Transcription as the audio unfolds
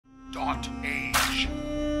DotAGE.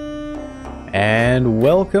 And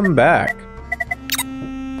welcome back.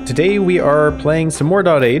 Today we are playing some more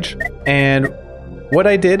DotAGE, and what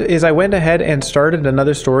I did is I went ahead and started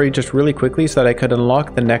another story just really quickly so that I could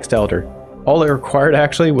unlock the next Elder. All it required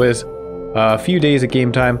actually was a few days of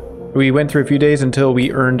game time. We went through a few days until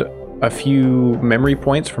we earned a few memory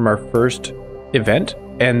points from our first event,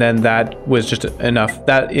 and then that was just enough.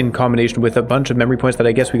 That, in combination with a bunch of memory points that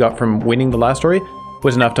I guess we got from winning the last story,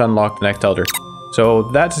 was enough to unlock the next Elder. So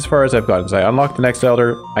that's as far as I've gotten. So I unlocked the next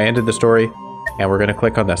Elder, I ended the story, and we're going to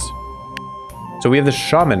click on this. So we have the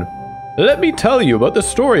Shaman. Let me tell you about the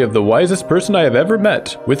story of the wisest person I have ever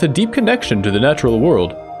met, with a deep connection to the natural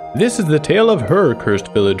world. This is the tale of her cursed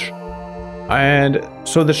village. And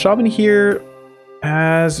so the Shaman here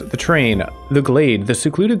has the train, the glade. The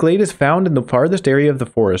secluded glade is found in the farthest area of the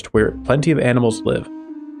forest where plenty of animals live.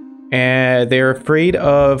 And they're afraid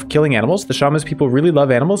of killing animals. The Shaman's people really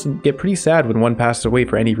love animals and get pretty sad when one passes away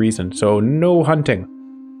for any reason. So no hunting.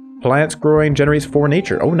 Plants growing generates 4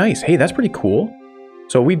 nature. Oh, nice. Hey, that's pretty cool.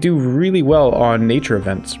 So we do really well on nature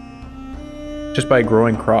events just by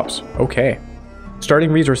growing crops. Okay.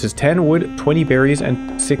 Starting resources: 10 wood, 20 berries,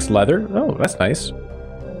 and 6 leather. Oh, that's nice.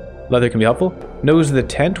 Leather can be helpful. Knows the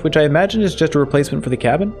tent, which I imagine is just a replacement for the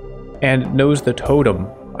cabin. And knows the totem.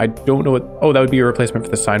 I don't know what... Oh, that would be a replacement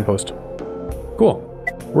for the signpost. Cool.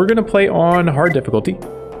 We're going to play on hard difficulty.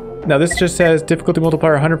 Now, this just says difficulty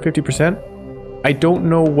multiplier 150%. I don't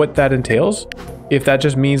know what that entails. If that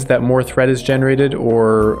just means that more threat is generated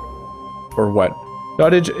or what.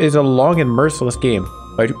 DotAGE is a long and merciless game.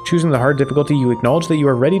 By choosing the hard difficulty, you acknowledge that you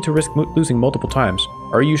are ready to risk losing multiple times.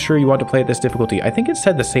 Are you sure you want to play at this difficulty? I think it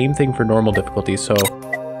said the same thing for normal difficulty, so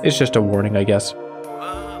it's just a warning, I guess.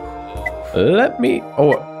 Let me...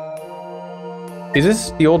 Oh, is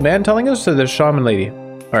this the old man telling us or the shaman lady?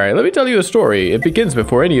 Alright, let me tell you a story. It begins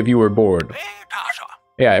before any of you were born.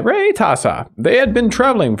 Yeah, Ray Tassa. They had been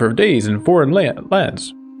traveling for days in foreign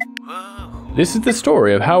lands. This is the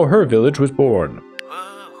story of how her village was born.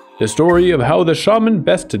 The story of how the shaman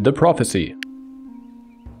bested the prophecy.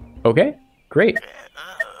 Okay, great.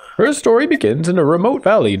 Her story begins in a remote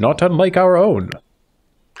valley not unlike our own.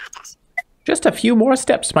 Just a few more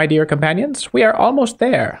steps, my dear companions. We are almost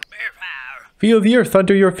there. Feel the earth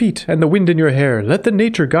under your feet and the wind in your hair. Let the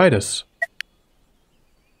nature guide us.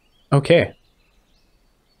 Okay.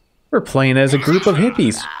 We're playing as a group of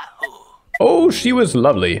hippies. Oh, she was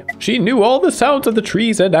lovely. She knew all the sounds of the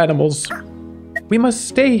trees and animals. We must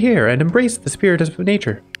stay here and embrace the spirit of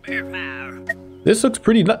nature. This looks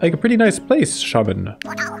like a pretty nice place, Shaman.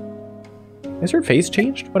 Has her face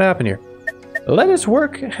changed? What happened here? Let us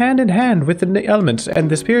work hand in hand with the elements and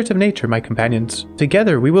the spirit of nature, my companions.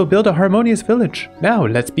 Together we will build a harmonious village. Now,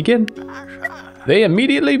 let's begin. They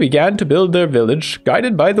immediately began to build their village,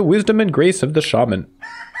 guided by the wisdom and grace of the shaman.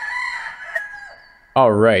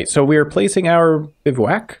 Alright, so we are placing our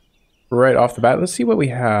bivouac right off the bat. Let's see what we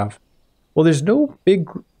have. Well, there's no big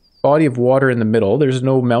body of water in the middle. There's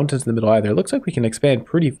no mountains in the middle either. It looks like we can expand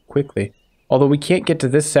pretty quickly. Although we can't get to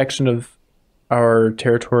this section of our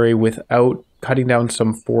territory without cutting down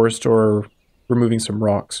some forest or removing some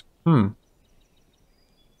rocks. Yeah,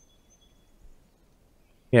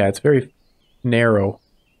 it's very narrow.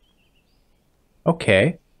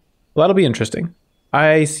 Okay. Well, that'll be interesting.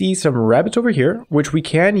 I see some rabbits over here, which we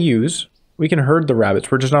can use. We can herd the rabbits.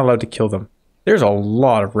 We're just not allowed to kill them. There's a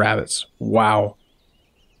lot of rabbits. Wow.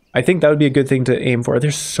 I think that would be a good thing to aim for.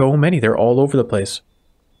 There's so many. They're all over the place.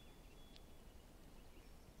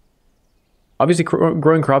 Obviously,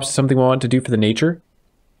 growing crops is something we want to do for the nature.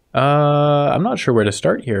 I'm not sure where to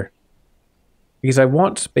start here. Because I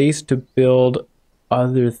want space to build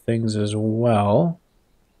other things as well.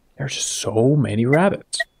 There's just so many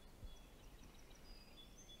rabbits.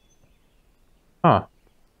 Huh.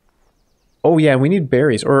 Oh yeah, we need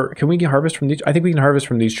berries. Or can we harvest from these? I think we can harvest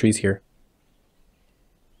from these trees here.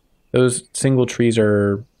 Those single trees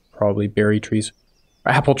are probably berry trees.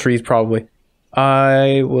 Apple trees, probably.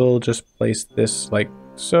 I will just place this like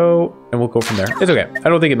so, and we'll go from there. It's okay. I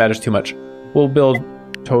don't think it matters too much. We'll build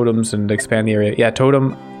totems and expand the area. Yeah,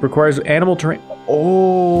 totem requires animal terrain.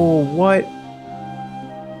 Oh, what?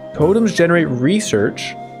 Totems generate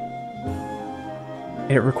research.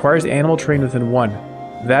 And it requires animal terrain within 1.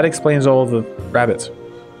 That explains all of the rabbits.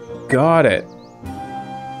 Got it.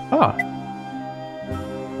 Ah.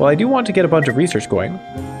 Well, I do want to get a bunch of research going.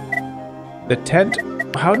 The tent...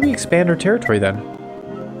 How do we expand our territory then?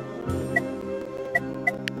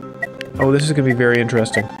 Oh, this is going to be very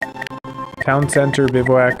interesting. Town center,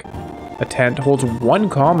 bivouac. A tent holds 1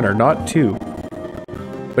 commoner, not 2.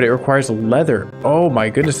 But it requires leather. Oh my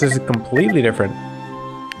goodness, this is completely different.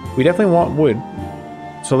 We definitely want wood.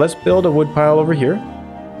 So let's build a wood pile over here.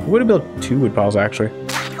 We're going to build 2 wood piles, actually.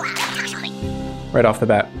 Right off the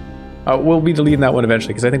bat. We'll be deleting that one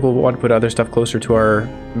eventually, because I think we'll want to put other stuff closer to our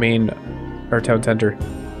town center.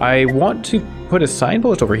 I want to put a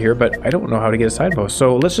signpost over here, but I don't know how to get a signpost.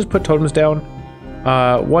 So let's just put totems down.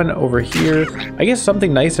 One over here. I guess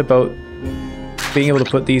something nice about being able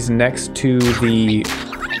to put these next to the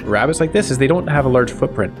rabbits like this is they don't have a large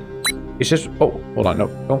footprint. It's just... Oh, hold on. No,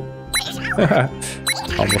 don't.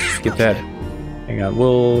 Almost skipped ahead. Hang on.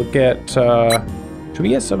 We'll get... should we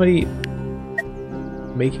get somebody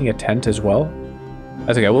making a tent as well?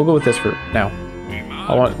 That's okay. We'll go with this for now.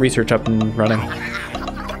 I want research up and running.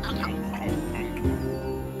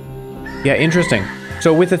 Yeah, interesting.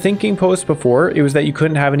 So with the thinking post before, it was that you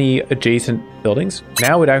couldn't have any adjacent buildings.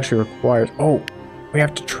 Now it actually requires... Oh, we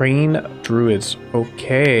have to train druids.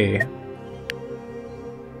 Okay.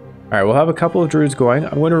 Alright, we'll have a couple of druids going.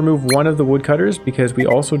 I'm going to remove one of the woodcutters because we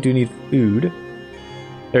also do need food.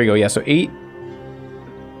 There you go. Yeah, so 8...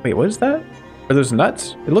 Wait, what is that? Are those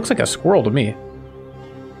nuts? It looks like a squirrel to me.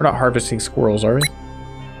 We're not harvesting squirrels, are we?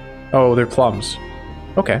 Oh, they're plums.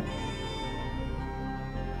 Okay.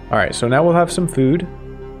 Alright, so now we'll have some food.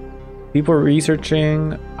 People are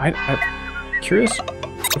researching... I'm curious.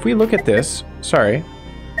 If we look at this... Sorry.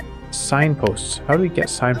 Signposts. How do we get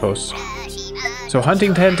signposts? So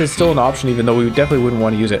hunting tent is still an option, even though we definitely wouldn't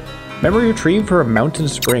want to use it. Memory retrieve for a mountain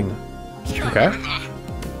spring. Okay.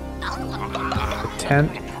 A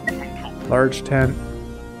tent. Large tent.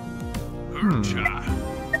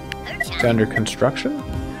 It's under construction?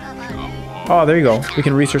 Oh, there you go. We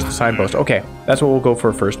can research the signpost. Okay, that's what we'll go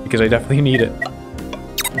for first, because I definitely need it.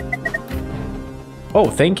 Oh,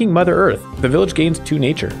 thanking Mother Earth. The village gains 2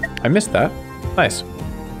 nature. I missed that. Nice.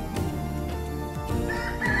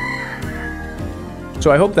 So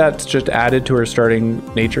I hope that's just added to our starting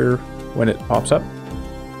nature when it pops up.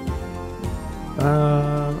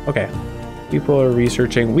 Okay. People are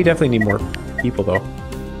researching. We definitely need more people, though.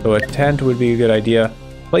 So a tent would be a good idea.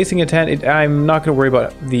 Placing a tent, I'm not going to worry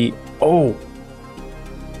about the... Oh!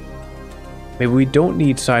 Maybe we don't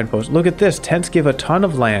need signposts. Look at this. Tents give a ton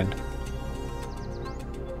of land.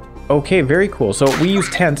 Okay, very cool. So we use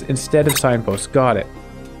tents instead of signposts. Got it.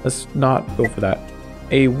 Let's not go for that.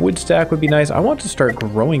 A wood stack would be nice. I want to start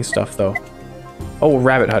growing stuff, though. Oh,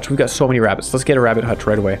 rabbit hutch. We've got so many rabbits. Let's get a rabbit hutch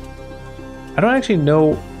right away. I don't actually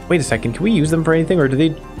know... Wait a second. Can we use them for anything, or do they...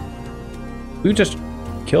 We would just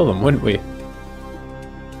kill them, wouldn't we?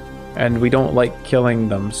 And we don't like killing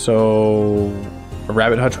them, so... A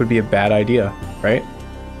rabbit hutch would be a bad idea, right?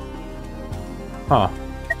 Huh.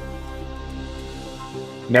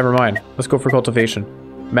 Never mind. Let's go for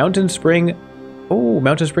cultivation. Mountain spring. Oh,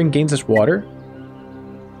 mountain spring gains us water.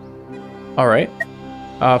 All right.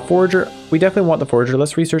 Forager. We definitely want the forager.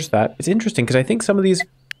 Let's research that. It's interesting because I think some of these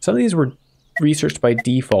were researched by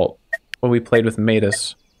default when we played with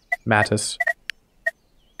Mattis.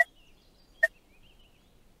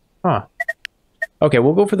 Huh. Okay,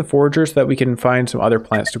 we'll go for the forager so that we can find some other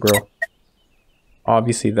plants to grow.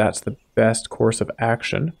 Obviously, that's the best course of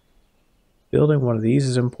action. Building one of these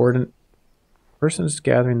is important. Person's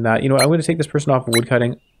gathering that. You know what? I'm going to take this person off of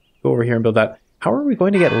woodcutting. Go over here and build that. How are we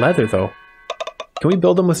going to get leather, though? Can we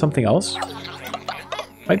build them with something else?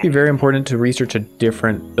 Might be very important to research a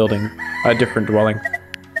different building, a different dwelling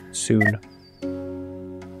soon.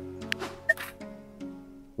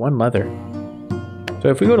 1 leather. So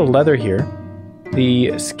if we go to leather here,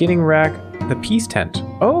 the skinning rack, the peace tent.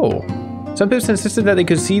 Oh! Some pips insisted that they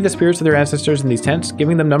could see the spirits of their ancestors in these tents,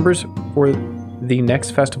 giving them numbers for the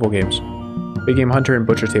next festival games. Big Game Hunter and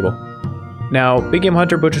Butcher Table. Now, Big Game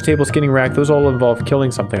Hunter, Butcher Table, Skinning Rack, those all involve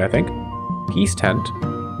killing something, I think. Peace Tent.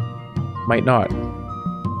 Might not.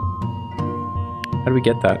 How do we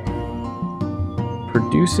get that?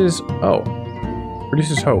 Produces... Oh.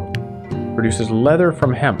 Produces hope. Produces leather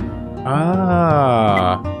from hemp.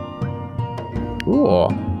 Ah. Cool.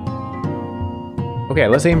 Okay,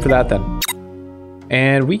 let's aim for that then.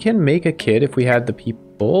 And we can make a kid if we had the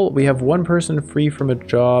people. We have 1 person free from a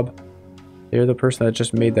job. They're the person that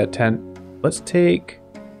just made that tent. Let's take...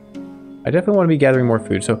 I definitely want to be gathering more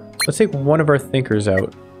food, so let's take one of our thinkers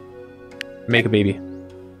out. Make a baby.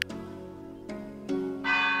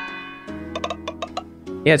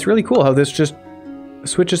 Yeah, it's really cool how this just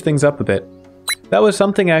switches things up a bit. That was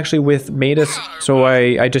something actually with Mattis, so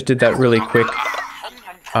I just did that really quick.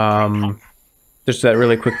 Just that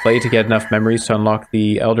really quick play to get enough memories to unlock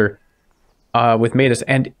the Elder with Mattis.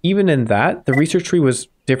 And even in that, the research tree was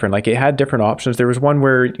different. Like, it had different options. There was one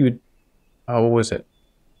where you would... Oh, what was it?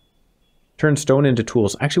 Turn stone into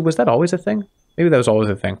tools. Actually, was that always a thing? Maybe that was always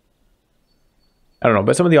a thing. I don't know,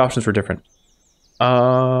 but some of the options were different.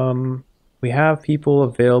 We have people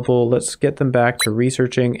available. Let's get them back to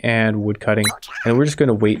researching and woodcutting. And we're just going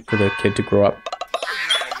to wait for the kid to grow up.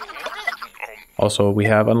 Also, we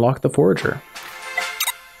have unlocked the forager.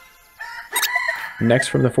 Next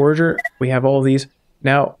from the forager, we have all of these.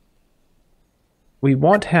 Now, we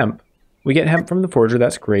want hemp. We get hemp from the forager.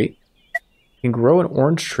 That's great. We can grow an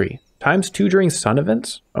orange tree. ×2 during sun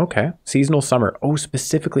events? Okay. Seasonal summer. Oh,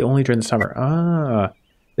 specifically only during the summer. Ah.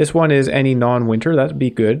 This one is any non-winter. That would be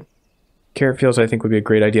good. Carrot fields, I think, would be a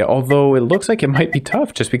great idea. Although it looks like it might be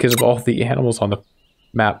tough just because of all the animals on the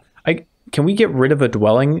map. Can we get rid of a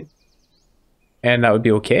dwelling and that would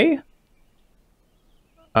be okay?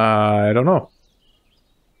 I don't know.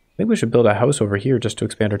 I think we should build a house over here just to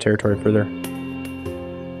expand our territory further.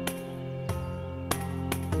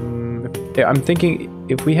 Yeah, I'm thinking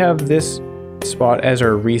if we have this spot as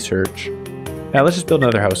our research. Now let's just build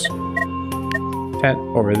another house. Tent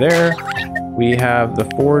over there. We have the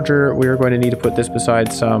forager. We are going to need to put this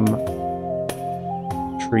beside some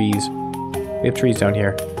trees. We have trees down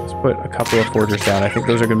here. Let's put a couple of foragers down. I think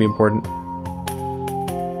those are going to be important.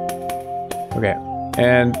 Okay.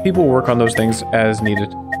 And people work on those things as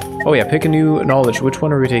needed. Oh yeah, pick a new knowledge. Which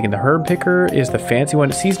one are we taking? The herb picker is the fancy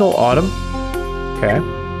one. Seasonal autumn. Okay.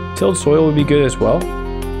 Tilled soil would be good as well.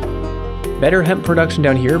 Better hemp production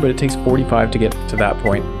down here, but it takes 45 to get to that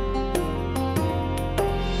point.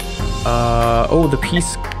 Oh, the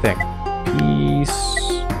peace thing. Peace.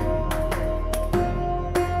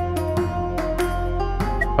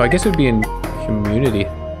 Oh, I guess it would be in community.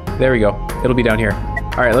 There we go. It'll be down here.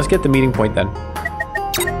 All right, let's get the meeting point then.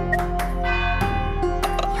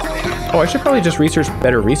 Oh, I should probably just research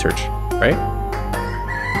better research, right?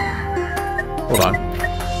 Hold on.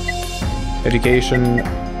 Education.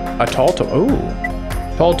 A tall totem.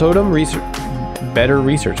 Oh, tall totem. Research. Better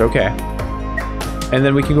research. Okay. And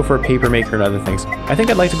then we can go for a paper maker and other things. I think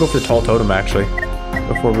I'd like to go for the tall totem actually,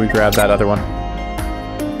 before we grab that other one.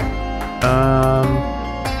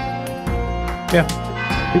 Yeah,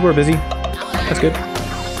 people are busy. That's good.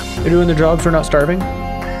 They're doing their jobs. We're not starving.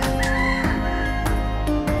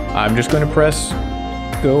 I'm just going to press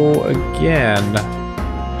go again.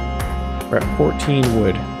 We're at 14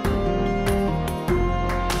 wood.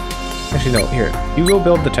 Actually, no. Here, you go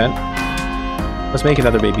build the tent. Let's make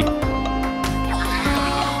another baby.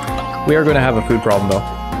 We are going to have a food problem, though.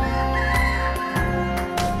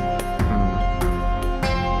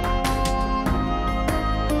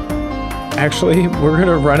 Actually, we're going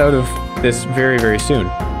to run out of this very, very soon.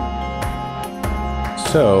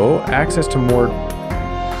 So, access to more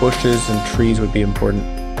bushes and trees would be important.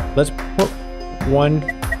 Let's put one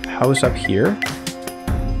house up here.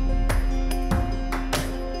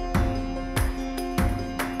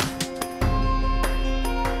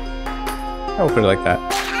 I'll put it like that.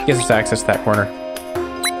 Gives us access to that corner.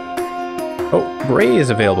 Oh, Bray is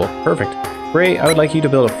available. Perfect. Bray, I would like you to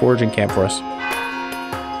build a foraging camp for us.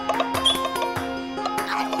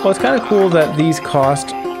 Well, it's kind of cool that these cost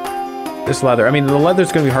this leather. I mean, the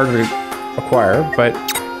leather's going to be harder to acquire, but,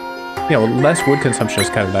 you know, less wood consumption is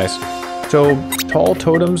kind of nice. So, tall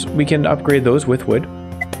totems, we can upgrade those with wood.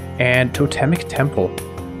 And totemic temple.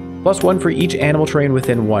 +1 for each animal terrain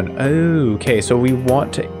within one. Oh, okay, so we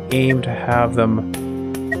want to aim to have them...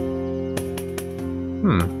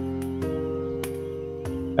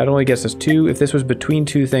 That only gets us 2. If this was between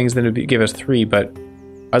 2 things, then it would give us 3, but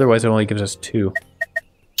otherwise it only gives us 2.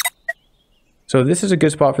 So this is a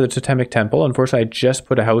good spot for the totemic temple. Unfortunately, I just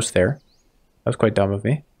put a house there. That was quite dumb of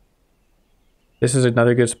me. This is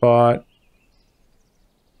another good spot.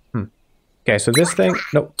 Okay, so this thing...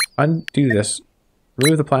 Nope, undo this.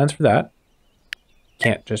 Remove the plans for that.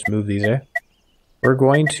 Can't just move these, eh? We're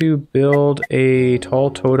going to build a tall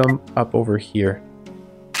totem up over here.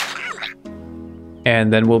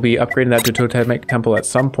 And then we'll be upgrading that to totemic temple at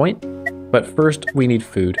some point. But first, we need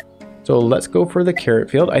food. So let's go for the carrot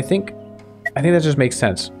field. I think that just makes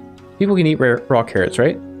sense. People can eat raw carrots,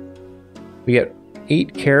 right? We get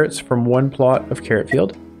 8 carrots from 1 plot of carrot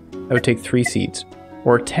field. That would take 3 seeds.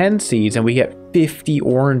 Or 10 seeds and we get 50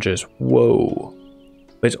 oranges. Whoa.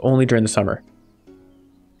 But it's only during the summer.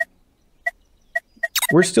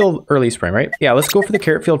 We're still early spring, right? Yeah, let's go for the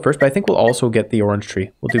carrot field first, but I think we'll also get the orange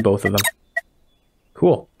tree. We'll do both of them.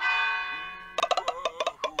 Cool.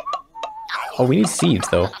 Oh, we need seeds,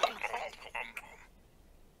 though.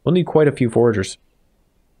 We'll need quite a few foragers.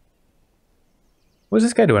 What's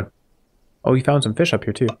this guy doing? Oh, he found some fish up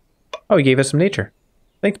here, too. Oh, he gave us some nature.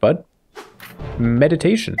 Thanks, bud.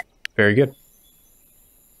 Meditation. Very good.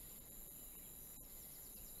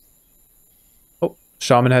 Oh,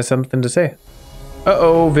 Shaman has something to say.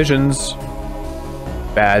 Uh-oh, visions.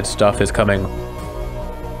 bad stuff is coming.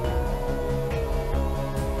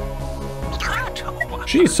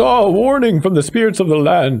 She saw a warning from the spirits of the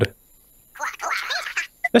land.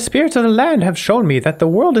 The spirits of the land have shown me that the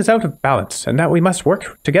world is out of balance and that we must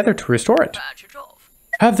work together to restore it.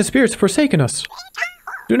 Have the spirits forsaken us?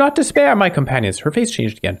 Do not despair, my companions. Her face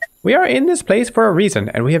changed again. We are in this place for a reason,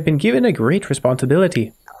 and we have been given a great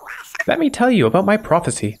responsibility. Let me tell you about my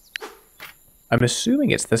prophecy. I'm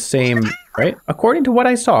assuming it's the same, right? According to what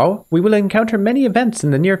I saw, we will encounter many events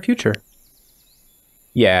in the near future.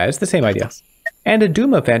 Yeah, it's the same idea. And a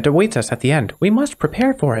doom event awaits us at the end. We must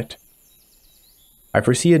prepare for it. I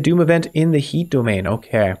foresee a doom event in the heat domain.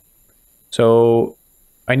 Okay. So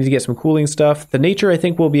I need to get some cooling stuff. The nature I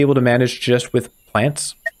think we'll be able to manage just with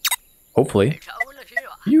plants. Hopefully.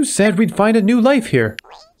 You said we'd find a new life here.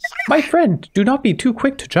 My friend, do not be too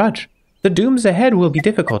quick to judge. The dooms ahead will be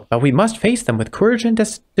difficult, but we must face them with courage and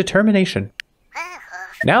determination.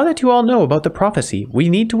 Now that you all know about the prophecy, we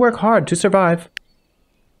need to work hard to survive.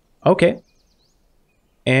 Okay.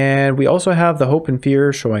 And we also have the hope and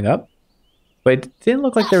fear showing up. But it didn't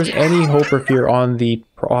look like there was any hope or fear on the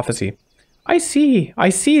prophecy. I see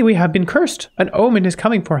we have been cursed. An omen is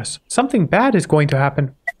coming for us. Something bad is going to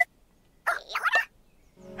happen.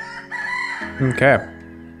 Okay.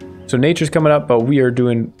 So nature's coming up, but we are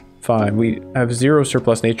doing fine. We have 0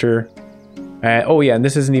 surplus nature. Oh yeah, and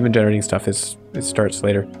this isn't even generating stuff. It starts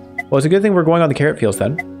later. Well, it's a good thing we're going on the carrot fields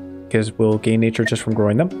then, because we'll gain nature just from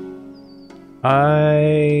growing them.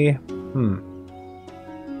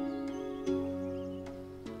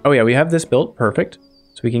 Oh yeah, we have this built. Perfect.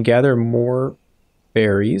 So we can gather more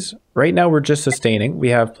berries. Right now we're just sustaining. We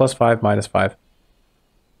have +5, -5.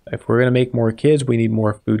 If we're going to make more kids, we need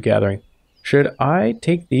more food gathering. Should I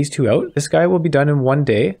take these 2 out? This guy will be done in 1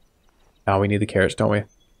 day. Now we need the carrots, don't we?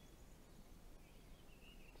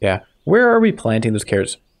 Yeah. Where are we planting those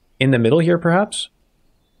carrots? In the middle here, perhaps?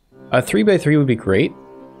 A 3x3 would be great.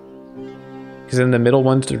 Because in the middle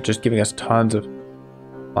ones, they're just giving us tons of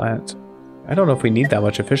plants. I don't know if we need that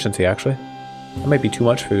much efficiency, actually. That might be too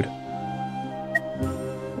much food.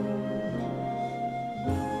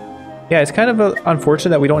 Yeah, it's kind of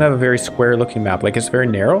unfortunate that we don't have a very square-looking map. Like, it's very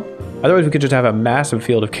narrow. Otherwise, we could just have a massive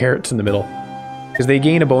field of carrots in the middle. Because they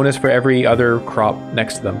gain a bonus for every other crop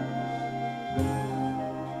next to them.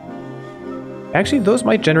 Actually, those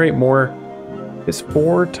might generate more. It's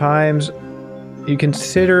 4 times... You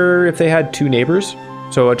consider if they had 2 neighbors.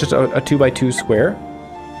 So just a 2x2 square.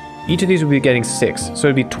 Each of these would be getting 6. So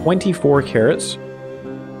it'd be 24 carrots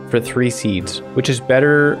for 3 seeds. Which is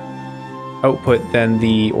better output than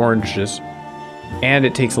the oranges. And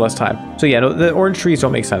it takes less time. So yeah, no, the orange trees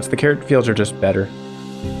don't make sense. The carrot fields are just better.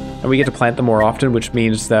 And we get to plant them more often, which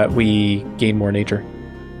means that we gain more nature.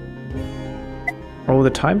 Oh, the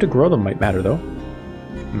time to grow them might matter though.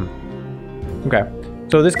 Okay.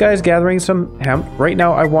 So this guy's gathering some hemp. Right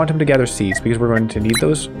now I want him to gather seeds because we're going to need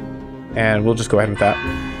those. And we'll just go ahead with that.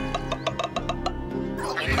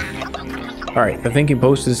 Alright, the thinking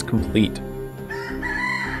post is complete.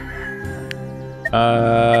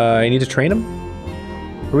 I need to train him?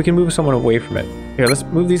 Or we can move someone away from it. Here, let's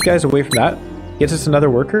move these guys away from that. Gets us another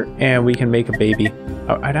worker, and we can make a baby.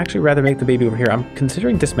 I'd actually rather make the baby over here. I'm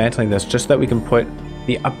considering dismantling this just so that we can put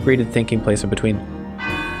the upgraded thinking place in between.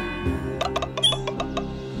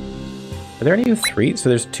 Are there any 3? So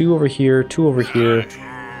there's 2 over here, 2 over here.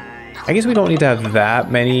 I guess we don't need to have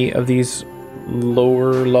that many of these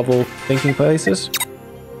lower level thinking places.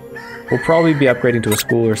 We'll probably be upgrading to a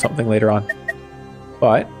school or something later on.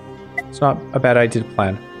 But it's not a bad idea to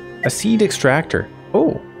plan. A seed extractor.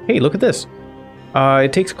 Oh, hey, look at this.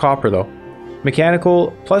 It takes copper though.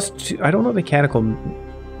 Mechanical +2. I don't know what mechanical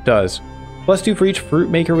does. +2 for each fruit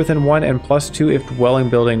maker within 1 and +2 if dwelling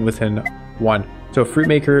building within 1. So fruit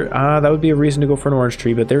maker, that would be a reason to go for an orange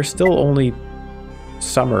tree, but they're still only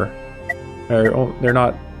summer. Or, they're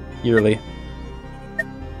not yearly.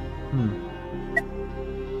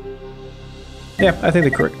 Yeah, I think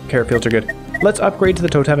the carrot fields are good. Let's upgrade to the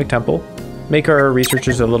totemic temple. Make our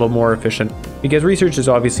researchers a little more efficient. Because research is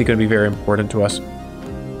obviously going to be very important to us.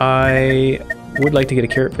 I would like to get a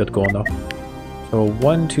carrot field going though. So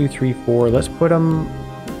 1, 2, 3, 4. Let's put them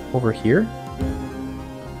over here.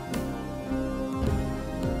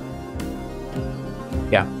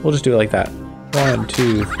 Yeah, we'll just do it like that. 1,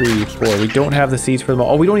 2, 3, 4. We don't have the seeds for them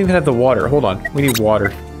all. Oh, we don't even have the water. Hold on. We need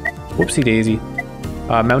water. Whoopsie daisy.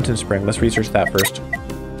 Mountain spring. Let's research that first.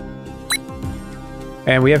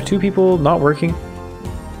 And we have 2 people not working.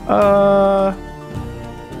 What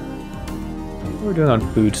we're doing on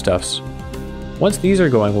foodstuffs. Once these are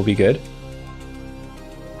going, we'll be good.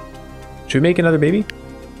 Should we make another baby?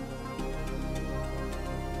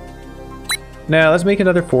 Now let's make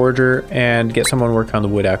another forager and get someone working on the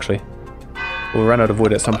wood, actually. We'll run out of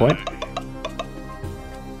wood at some point.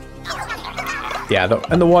 Yeah,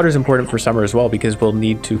 and the water is important for summer as well because we'll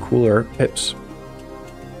need to cool our pips.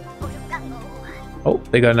 Oh,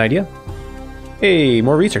 they got an idea. Hey,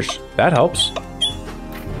 more research. That helps.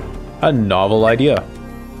 A novel idea.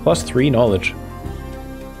 +3 knowledge.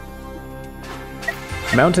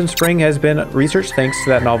 Mountain spring has been researched thanks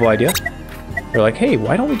to that novel idea. They're like, hey,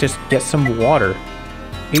 why don't we just get some water?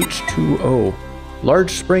 H2O.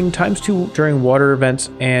 Large spring ×2 during water events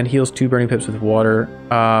and heals 2 burning pips with water.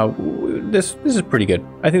 This is pretty good.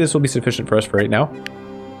 I think this will be sufficient for us for right now.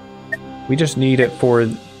 We just need it for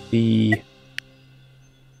the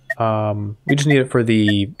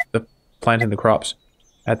the planting the crops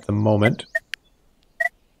at the moment.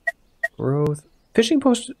 Growth. Fishing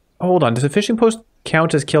post. Hold on. Does a fishing post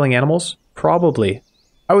count as killing animals? Probably.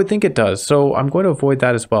 I would think it does. So I'm going to avoid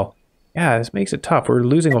that as well. Yeah, this makes it tough. We're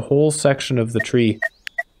losing a whole section of the tree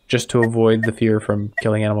just to avoid the fear from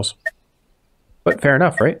killing animals. But fair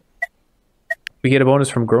enough, right? We get a bonus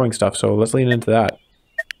from growing stuff, so let's lean into that.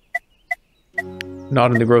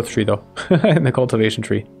 Not in the growth tree, though. In the cultivation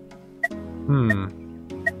tree.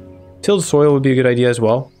 Tilled soil would be a good idea as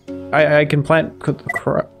well. I can plant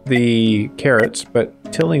the carrots,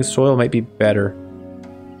 but tilling soil might be better.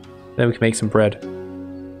 Then we can make some bread.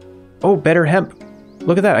 Oh, better hemp.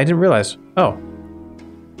 Look at that, I didn't realize. Oh.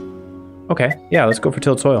 Okay, yeah, let's go for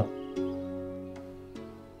tilled soil.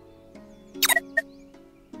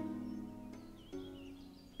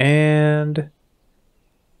 And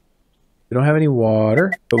we don't have any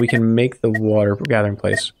water, but we can make the water gathering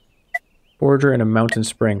place. Forager and a mountain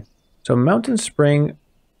spring. So mountain spring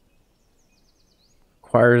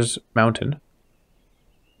requires mountain.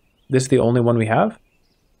 This is the only one we have?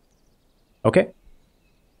 Okay.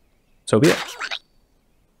 So be it.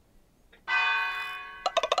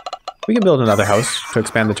 We can build another house to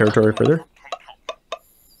expand the territory further.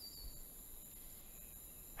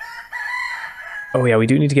 Oh yeah, we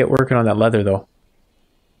do need to get working on that leather though.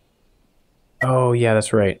 Oh yeah,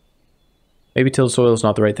 that's right. Maybe tilled soil is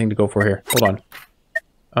not the right thing to go for here. Hold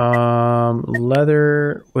on.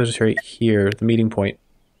 Leather was right here, the meeting point.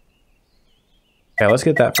 Yeah, let's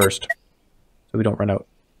get that first, so we don't run out.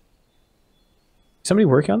 Is somebody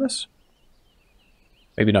working on this?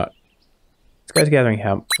 Maybe not. This guy's gathering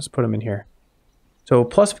hemp. Let's put him in here. So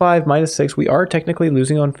 +5, -6. We are technically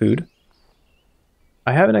losing on food.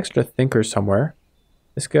 I have an extra thinker somewhere.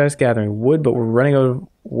 This guy's gathering wood, but we're running out of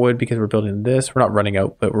wood because we're building this. We're not running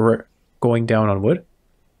out, but we're going down on wood.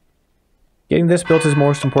 Getting this built is the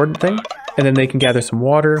most important thing. And then they can gather some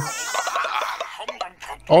water.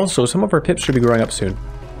 Also, some of our pips should be growing up soon.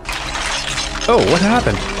 Oh, what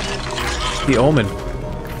happened? The omen.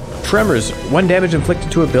 Tremors. 1 damage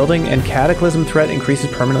inflicted to a building and cataclysm threat increases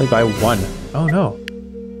permanently by 1. Oh no.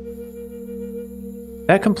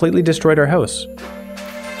 That completely destroyed our house.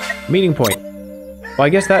 Meeting point. Well, I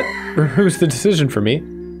guess that removes the decision for me.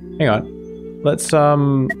 Hang on. Let's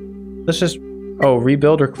just... Oh,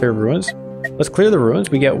 rebuild or clear ruins? Let's clear the ruins.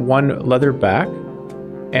 We get 1 leather back.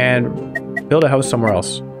 And build a house somewhere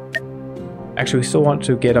else. Actually, we still want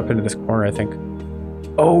to get up into this corner, I think.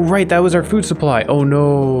 Oh, right, that was our food supply. Oh,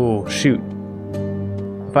 no. Shoot.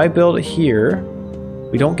 If I build it here,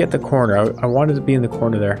 we don't get the corner. I wanted to be in the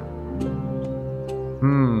corner there.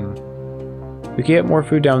 We can get more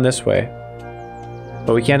food down this way.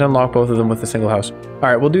 But we can't unlock both of them with a single house.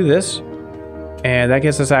 Alright, we'll do this. And that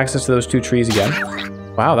gets us access to those 2 trees again.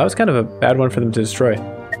 Wow, that was kind of a bad one for them to destroy.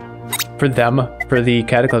 For the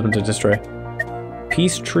cataclysm to destroy.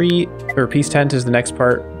 Peace tree, or peace tent is the next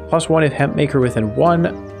part. +1 if hemp maker within 1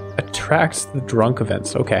 attracts the drunk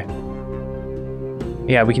events. Okay.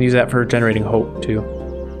 Yeah, we can use that for generating hope too.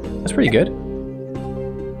 That's pretty good.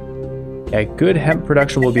 Yeah, good hemp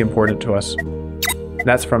production will be important to us.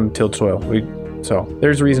 That's from tilled soil. So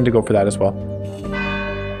there's a reason to go for that as well.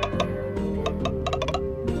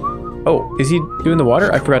 Oh, is he doing the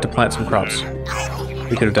water? I forgot to plant some crops.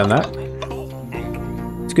 We could have done that.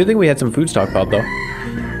 It's a good thing we had some food stockpiled though.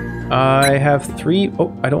 I have 3...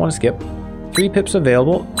 Oh, I don't want to skip. 3 pips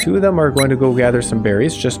available. 2 of them are going to go gather some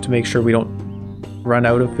berries just to make sure we don't run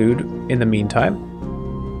out of food in the meantime.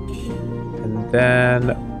 And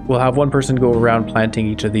then we'll have 1 person go around planting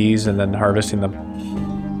each of these and then harvesting them.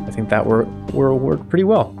 I think that will work pretty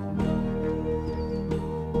well.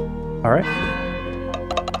 Alright.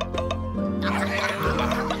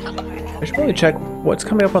 I should probably check what's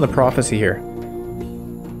coming up on the prophecy here.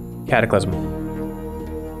 Cataclysm.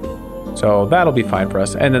 So that'll be fine for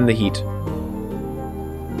us. And then the heat.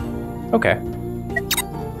 Okay.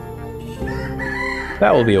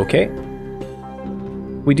 That will be okay.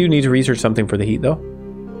 We do need to research something for the heat, though.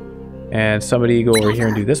 And somebody go over here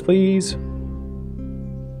and do this, please.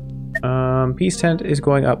 Peace tent is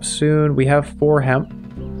going up soon. We have 4 hemp.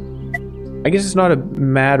 I guess it's not a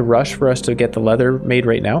mad rush for us to get the leather made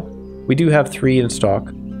right now. We do have 3 in stock.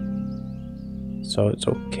 So it's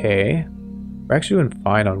okay. We're actually doing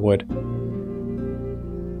fine on wood.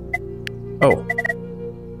 Oh.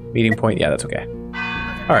 Meeting point. Yeah, that's okay.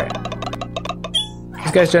 Alright.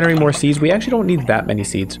 This guy's generating more seeds. We actually don't need that many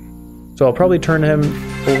seeds. So I'll probably turn him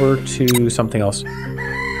over to something else.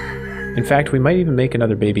 In fact, we might even make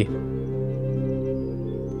another baby.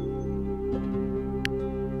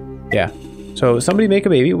 Yeah. So somebody make a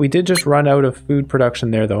baby. We did just run out of food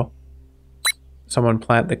production there, though. Someone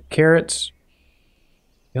plant the carrots.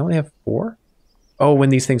 We only have 4? Oh,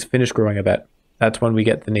 when these things finish growing, I bet. That's when we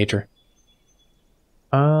get the nature.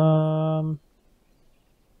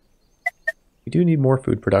 We do need more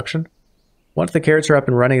food production. Once the carrots are up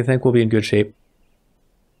and running, I think we'll be in good shape.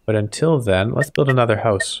 But until then, let's build another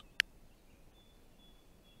house.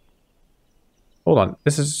 Hold on.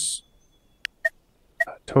 This is...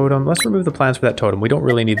 totem. Let's remove the plants for that totem. We don't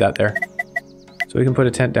really need that there. So we can put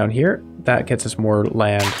a tent down here. That gets us more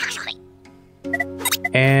land.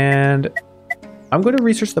 And I'm going to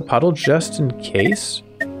research the puddle just in case.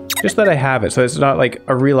 Just that I have it. So it's not like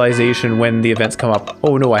a realization when the events come up.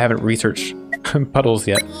 Oh no, I haven't researched puddles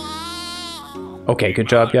yet. Okay, good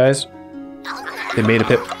job, guys. They made a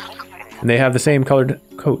pip. And they have the same colored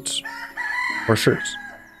coats. Or shirts.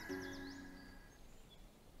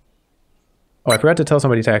 Oh, I forgot to tell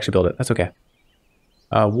somebody to actually build it. That's okay.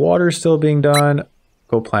 Water's still being done.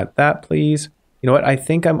 Go plant that, please. You know what? I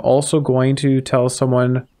think I'm also going to tell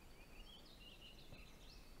someone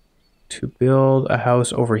to build a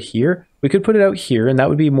house over here. We could put it out here, and that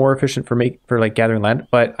would be more efficient for like gathering land.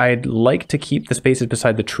 But I'd like to keep the spaces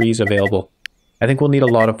beside the trees available. I think we'll need a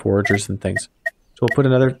lot of foragers and things. So we'll put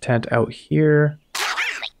another tent out here,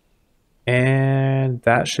 and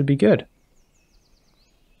that should be good.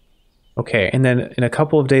 Okay, and then in a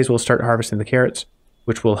couple of days we'll start harvesting the carrots,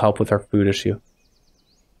 which will help with our food issue.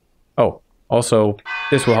 Oh, also,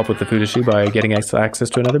 this will help with the food issue by getting access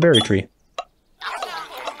to another berry tree.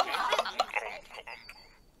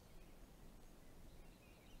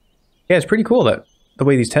 Yeah, it's pretty cool that the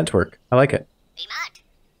way these tents work. I like it.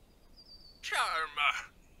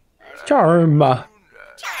 Charma.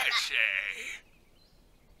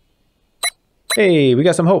 Hey, we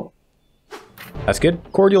got some hope. That's good.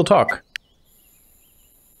 Cordial talk.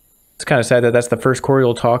 It's kind of sad that that's the first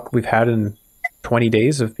cordial talk we've had in 20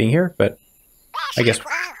 days of being here, but I guess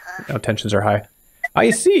tensions are high. I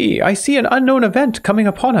see an unknown event coming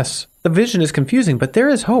upon us. The vision is confusing, but there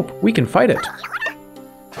is hope. We can fight it.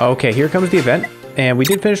 Okay, here comes the event, and we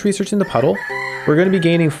did finish researching the puddle. We're going to be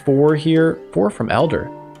gaining 4 here. 4 from Elder.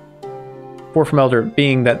 4 from Elder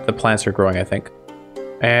being that the plants are growing, I think.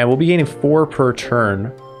 And we'll be gaining 4 per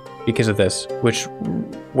turn because of this, which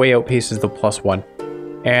way outpaces the +1.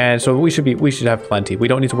 And so we should have plenty. We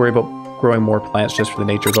don't need to worry about growing more plants just for the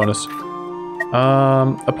nature bonus.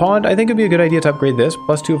 A pond, I think it'd be a good idea to upgrade this.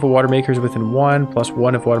 +2 if a water maker is within 1,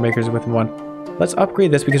 +1 if water maker is within 1. Let's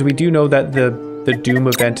upgrade this because we do know that the Doom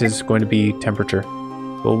event is going to be temperature.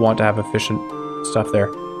 We'll want to have efficient stuff there.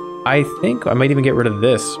 I think I might even get rid of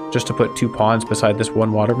this just to put 2 ponds beside this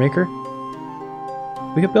 1 water maker.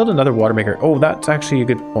 We could build another water maker. Oh, that's actually a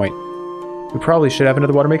good point. We probably should have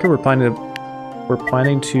another water maker. We're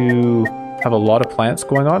planning to have a lot of plants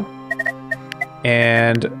going on.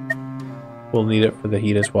 And we'll need it for the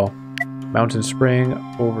heat as well. Mountain spring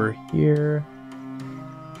over here.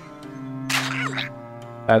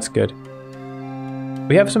 That's good.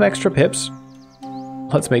 We have some extra pips.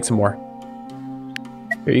 Let's make some more.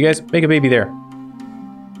 Here, you guys, make a baby there.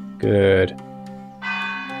 Good.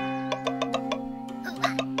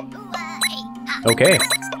 Okay.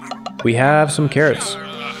 We have some carrots.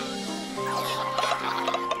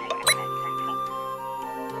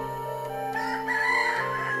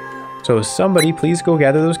 So somebody please go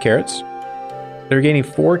gather those carrots. They're gaining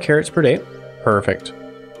 4 carrots per day. Perfect.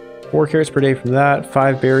 4 carrots per day from that.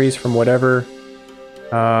 5 berries from whatever.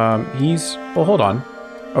 Well, hold on.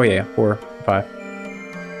 Oh yeah, 4, 5.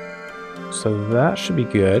 So that should be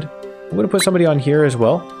good. I'm going to put somebody on here as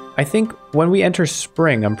well. I think when we enter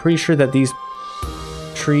spring, I'm pretty sure that these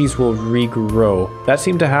trees will regrow. That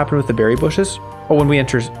seemed to happen with the berry bushes. Oh, when we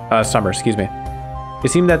enter summer, excuse me. It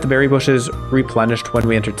seemed that the berry bushes replenished when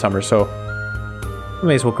we entered summer, so we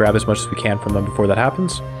may as well grab as much as we can from them before that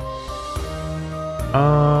happens.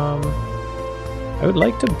 I would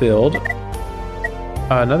like to build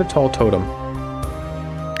another tall totem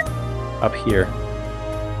up here.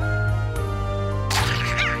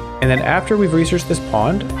 And then after we've researched this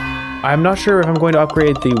pond, I'm not sure if I'm going to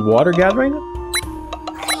upgrade the water gathering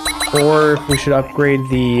or if we should upgrade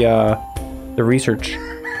the research.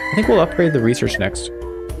 I think we'll upgrade the research next.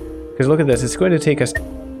 Because look at this, it's going to take us,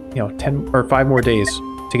 you know, 10 or 5 more days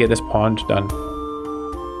to get this pond done.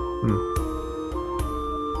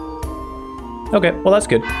 Okay, well that's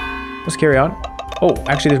good. Let's carry on. Oh,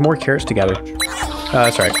 actually there's more carrots to gather.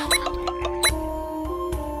 That's right.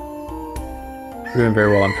 We're doing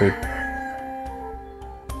very well on food.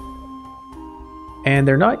 And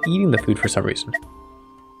they're not eating the food for some reason.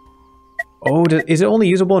 Oh, is it only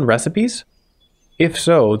usable in recipes? If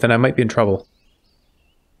so, then I might be in trouble.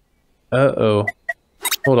 Uh-oh.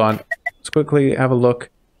 Hold on. Let's quickly have a look.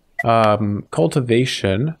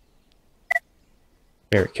 Cultivation.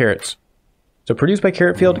 There, carrots. So produced by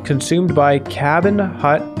carrot field, consumed by cabin,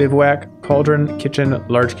 hut, bivouac, cauldron, kitchen,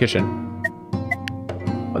 large kitchen.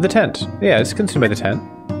 Oh, the tent. Yeah, it's consumed by the tent.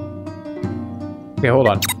 Okay, hold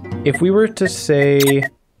on. If we were to say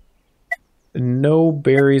no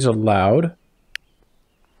berries allowed.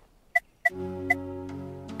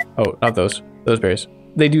 Oh, not those. Those berries.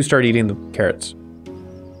 They do start eating the carrots.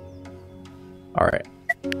 Alright.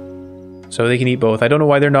 So they can eat both. I don't know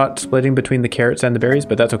why they're not splitting between the carrots and the berries,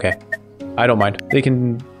 but that's okay. I don't mind. They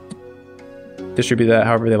can distribute that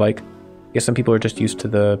however they like. I guess some people are just used to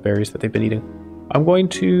the berries that they've been eating. I'm going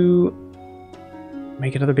to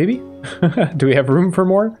make another baby. Do we have room for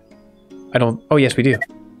more? I don't... Oh, yes, we do.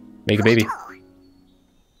 Make a baby.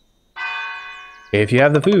 If you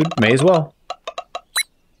have the food, may as well.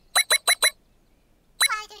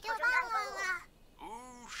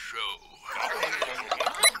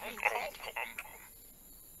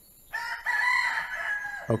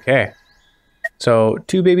 Okay. So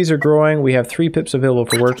 2 babies are growing. We have 3 pips available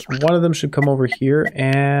for work. One of them should come over here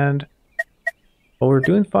and... Well, we're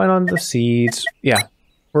doing fine on the seeds. Yeah.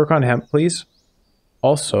 Work on hemp, please.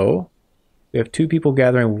 Also, we have 2 people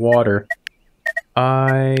gathering water.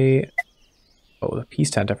 Oh, the peace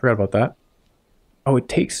tent. I forgot about that. Oh, it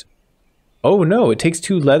takes... Oh, no. It takes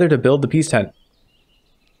 2 leather to build the peace tent.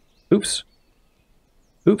 Oops.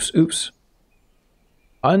 Oops, oops.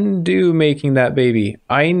 Undo making that baby.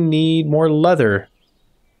 I need more leather.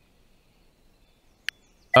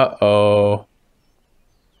 Uh-oh.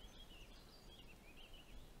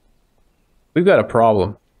 We've got a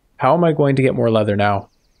problem. How am I going to get more leather now?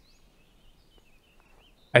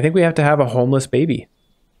 I think we have to have a homeless baby.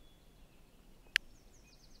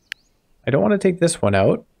 I don't want to take this one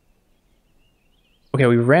out. Okay,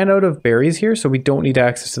 we ran out of berries here, so we don't need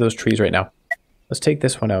access to those trees right now. Let's take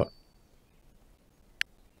this one out.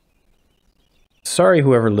 Sorry,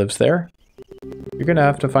 whoever lives there. You're gonna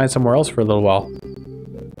have to find somewhere else for a little while.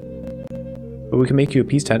 But we can make you a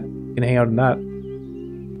peace tent. You can hang out in that.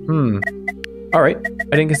 Alright,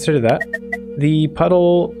 I didn't consider that. The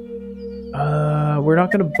puddle... we're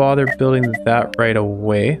not gonna bother building that right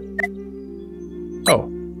away. Oh.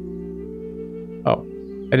 Oh.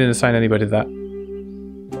 I didn't assign anybody to that.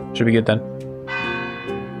 Should be good then.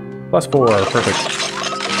 +4, perfect.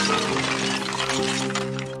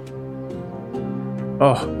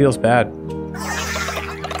 Oh, feels bad.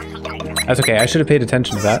 That's okay, I should have paid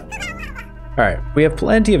attention to that. Alright, we have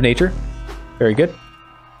plenty of nature. Very good.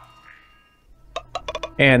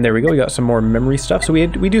 And there we go, we got some more memory stuff. So we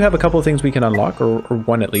do have a couple of things we can unlock, or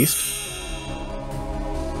one at least.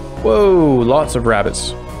 Whoa, lots of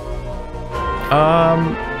rabbits.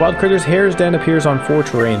 Wild critters, hare's den appears on 4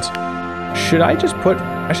 terrains. I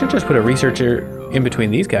should just put a researcher in between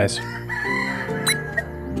these guys.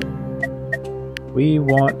 We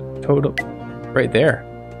want total... Right there.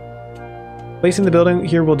 Placing the building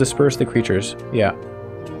here will disperse the creatures. Yeah.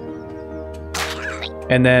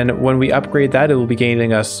 And then when we upgrade that, it will be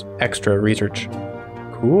gaining us extra research.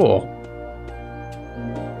 Cool.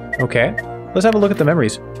 Okay. Let's have a look at the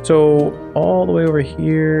memories. So, all the way over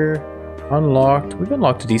here... Unlocked. We've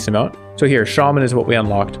unlocked a decent amount. So here, shaman is what we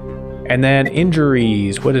unlocked. And then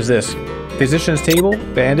injuries. What is this? Physician's table,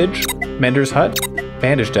 bandage, mender's hut,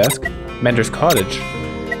 bandage desk, mender's cottage.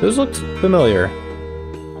 Those look familiar.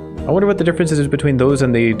 I wonder what the difference is between those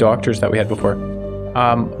and the doctors that we had before.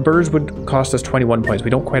 Birds would cost us 21 points. We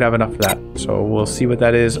don't quite have enough for that. So we'll see what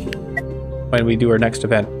that is when we do our next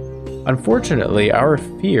event. Unfortunately, our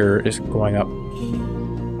fear is going up.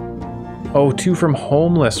 Oh, 2 from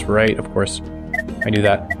homeless. Right, of course. I knew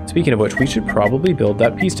that. Speaking of which, we should probably build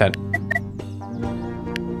that peace tent.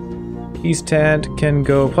 Peace tent can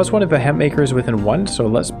go +1 if a hemp maker is within 1, so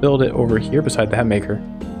let's build it over here beside the hemp maker.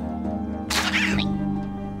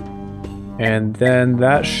 And then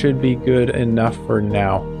that should be good enough for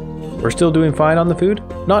now. We're still doing fine on the food.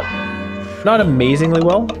 Not amazingly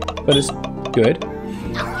well, but it's good.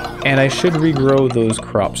 And I should regrow those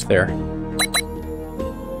crops there.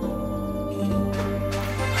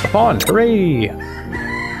 A pond, hooray!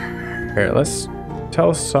 Here, let's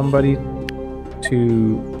tell somebody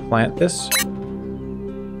to plant this.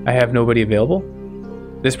 I have nobody available.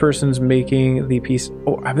 This person's making the piece.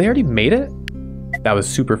 Oh, have they already made it? That was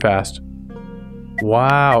super fast.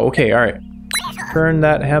 Wow, okay, all right. Turn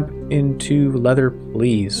that hemp into leather,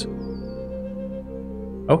 please.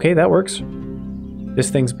 Okay, that works. This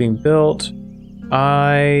thing's being built.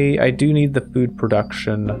 I do need the food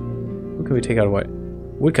production. What can we take out of what?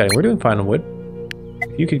 Wood cutting. We're doing fine on wood.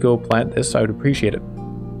 If you could go plant this, I would appreciate it.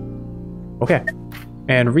 Okay.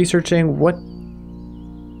 And researching what?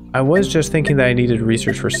 I was just thinking that I needed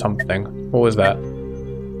research for something. What was that?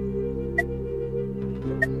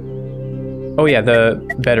 Oh yeah,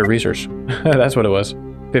 the better research. That's what it was.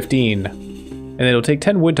 15. And it'll take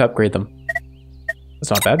 10 wood to upgrade them.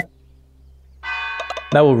 That's not bad.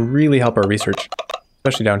 That will really help our research,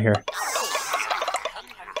 especially down here.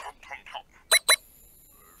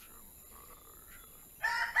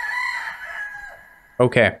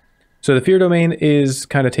 Okay, so the fear domain is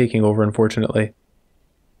kind of taking over, unfortunately.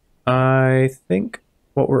 I think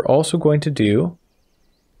what we're also going to do...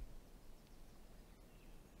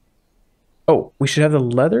 Oh, we should have the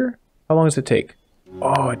leather? How long does it take?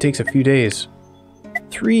 Oh, it takes a few days.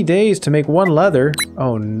 3 days to make one leather?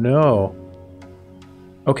 Oh no.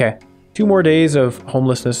 Okay, 2 more days of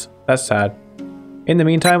homelessness. That's sad. In the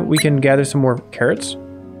meantime, we can gather some more carrots.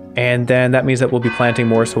 And then that means that we'll be planting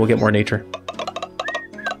more, so we'll get more nature.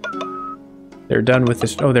 They're done with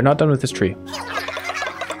this. Oh, they're not done with this tree.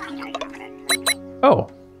 Oh,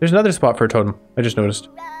 there's another spot for a totem. I just noticed.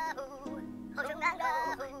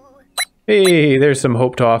 Hey, there's some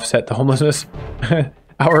hope to offset the homelessness.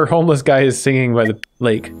 Our homeless guy is singing by the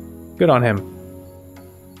lake. Good on him.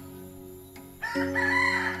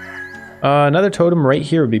 Another totem right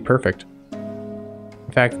here would be perfect.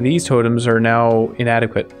 In fact, these totems are now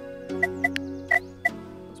inadequate.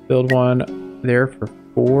 Let's build one there for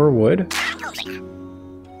 4 wood.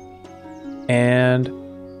 And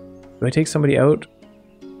do I take somebody out?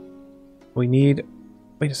 We need...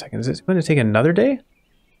 Wait a second, is it going to take another day?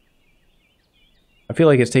 I feel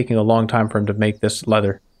like it's taking a long time for him to make this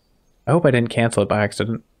leather. I hope I didn't cancel it by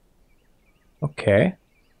accident. Okay.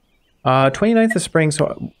 29th of spring,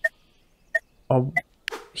 so... A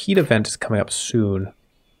heat event is coming up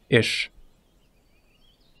soon-ish.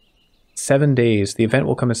 7 days. The event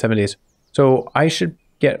will come in 7 days. So I should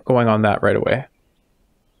get going on that right away.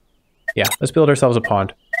 Yeah, let's build ourselves a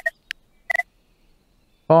pond.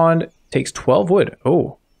 Pond takes 12 wood.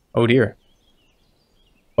 Oh, oh dear.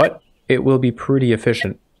 But it will be pretty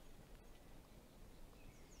efficient.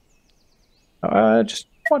 Just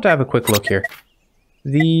want to have a quick look here.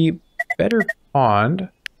 The better pond...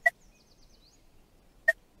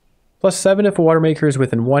 +7 if a water maker is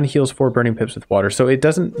within 1, heals 4 burning pips with water. So it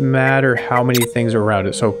doesn't matter how many things are around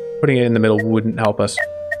it. So putting it in the middle wouldn't help us.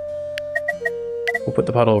 We'll put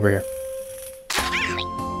the puddle over here.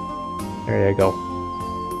 There you go.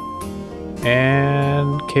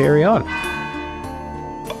 And carry on.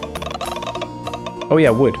 Oh yeah,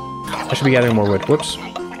 wood. I should be gathering more wood. Whoops.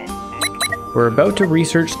 We're about to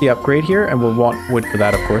research the upgrade here, and we'll want wood for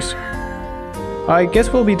that, of course. I guess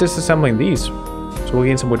we'll be disassembling these. So we'll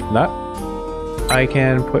gain some wood from that. I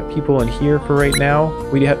can put people in here for right now.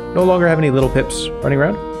 We no longer have any little pips running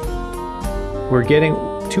around. We're getting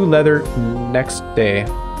 2 leather next day.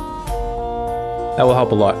 That will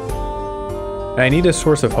help a lot. And I need a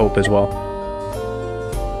source of hope as well.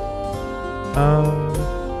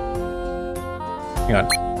 Hang on.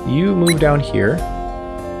 You move down here.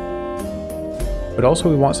 But also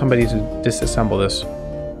we want somebody to disassemble this.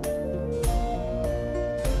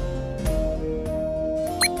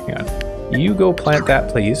 Hang on. You go plant that,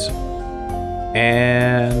 please.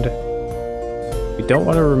 And we don't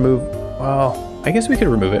want to remove... Well, I guess we could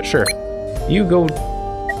remove it, sure. You go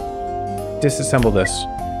disassemble this.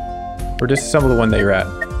 Or disassemble the one that you're at.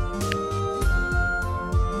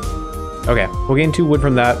 Okay, we'll gain 2 wood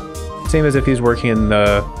from that. Same as if he's working in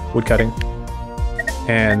the wood cutting.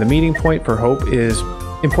 And the meeting point for hope is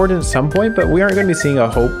important at some point, but we aren't going to be seeing a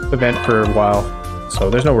hope event for a while. So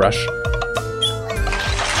there's no rush.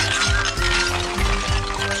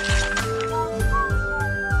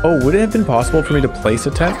 Oh, would it have been possible for me to place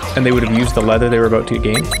a tent and they would have used the leather they were about to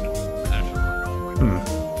gain?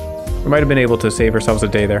 We might have been able to save ourselves a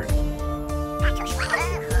day there.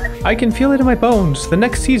 I can feel it in my bones. The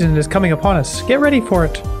next season is coming upon us. Get ready for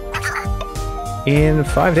it. In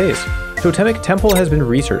 5 days. Totemic Temple has been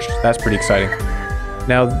researched. That's pretty exciting.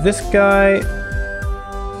 Now this guy...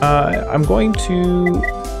 I'm going to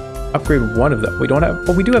upgrade one of them. We don't have,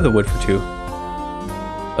 well, we do have the wood for 2.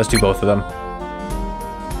 Let's do both of them.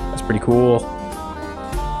 That's pretty cool.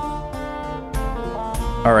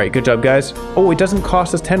 All right, good job, guys. Oh, it doesn't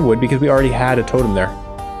cost us 10 wood because we already had a totem there.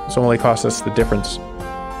 So it only costs us the difference.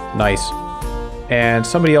 Nice. And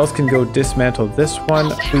somebody else can go dismantle this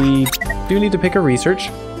one. We do need to pick a research.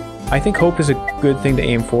 I think hope is a good thing to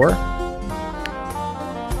aim for.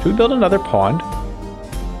 Should we build another pond?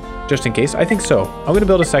 Just in case? I think so. I'm going to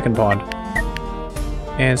build a second pond.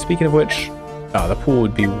 And speaking of which, the pool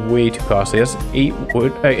would be way too costly. That's 8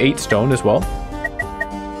 wood, 8 stone as well.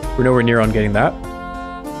 We're nowhere near on getting that.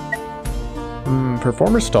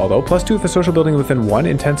 Performer stall though. +2 if a social building within 1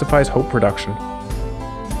 intensifies hope production.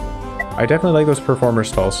 I definitely like those performer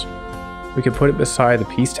stalls. We could put it beside the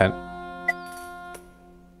peace tent.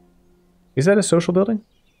 Is that a social building?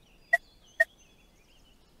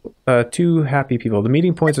 2 happy people. The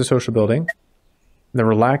meeting point's a social building. The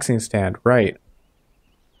relaxing stand, right.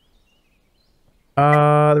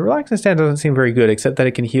 The relaxing stand doesn't seem very good, except that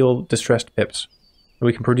it can heal distressed pips. And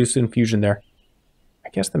we can produce infusion there. I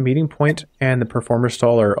guess the meeting point and the performer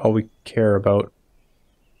stall are all we care about.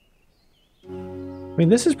 I mean,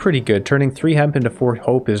 this is pretty good. Turning 3 hemp into 4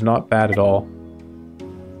 hope is not bad at all.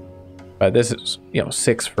 But this is,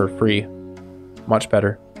 6 for free. Much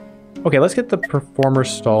better. Okay, let's get the performer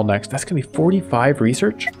stall next. That's going to be 45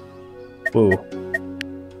 research? Whoa.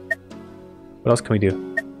 What else can we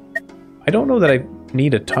do? I don't know that I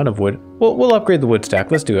need a ton of wood. We'll upgrade the wood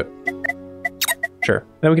stack. Let's do it. Sure.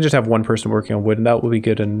 Then we can just have one person working on wood, and that will be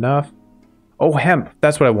good enough. Oh, hemp.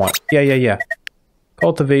 That's what I want. Yeah.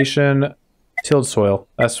 Cultivation, tilled soil.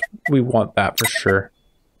 We want that for sure.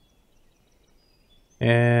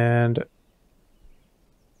 And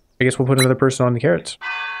I guess we'll put another person on the carrots.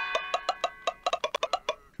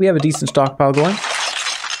 We have a decent stockpile going.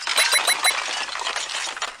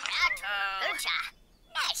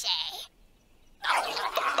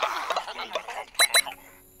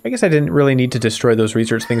 I guess I didn't really need to destroy those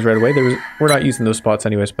research things right away. We're not using those spots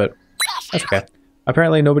anyways, but that's okay.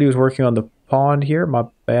 Apparently nobody was working on the pond here. My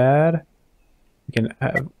bad. We can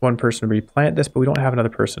have one person replant this, but we don't have another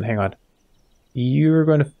person. Hang on. You're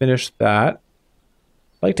going to finish that.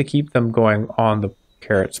 I'd like to keep them going on the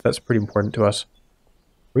carrots. That's pretty important to us.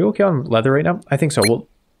 Are we okay on leather right now? I think so. We'll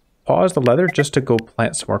pause the leather just to go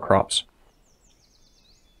plant some more crops.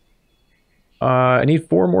 I need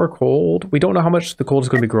 4 more gold. We don't know how much the gold is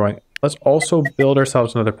going to be growing. Let's also build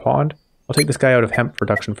ourselves another pond. I'll take this guy out of hemp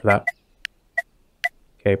production for that.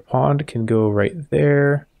 Okay, pond can go right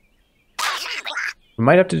there. We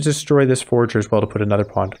might have to destroy this forager as well to put another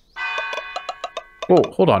pond. Whoa,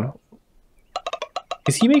 hold on.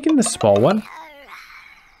 Is he making the small one?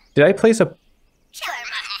 Did I place a...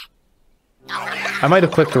 I might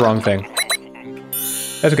have clicked the wrong thing.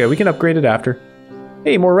 That's okay, we can upgrade it after.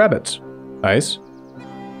 Hey, more rabbits. Nice.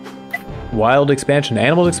 Wild expansion.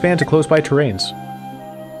 Animals expand to close by terrains.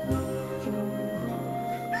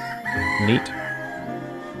 Neat.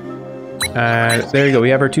 There you go. We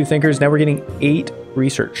have our 2 thinkers. Now we're getting 8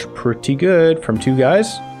 research. Pretty good from 2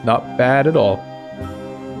 guys. Not bad at all.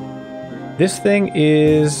 This thing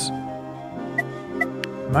is...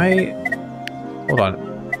 Hold on.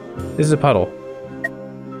 This is a puddle.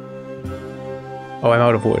 Oh, I'm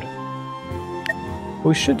out of wood.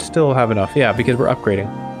 We should still have enough. Yeah, because we're upgrading.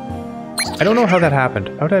 I don't know how that happened.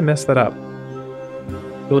 How did I mess that up?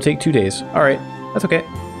 It will take 2 days. Alright, that's okay.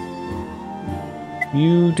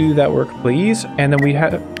 You do that work, please. And then we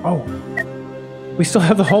had... Oh. We still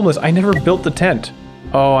have the homeless. I never built the tent.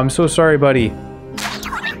 Oh, I'm so sorry, buddy.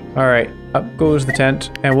 Alright, up goes the tent.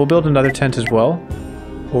 And we'll build another tent as well.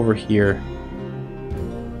 Over here.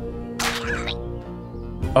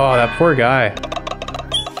 Oh, that poor guy.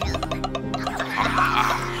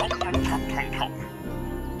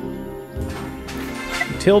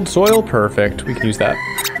 Tilled soil, perfect. We can use that.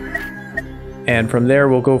 And from there,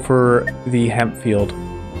 we'll go for the hemp field.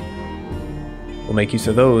 We'll make use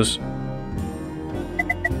of those.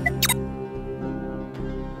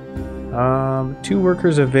 2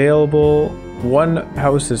 workers available. 1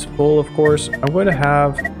 house is full, of course. I'm going to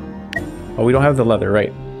have... Oh, we don't have the leather,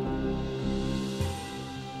 right?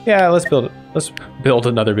 Yeah, let's build it. Let's build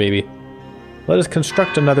another baby. Let us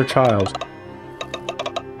construct another child.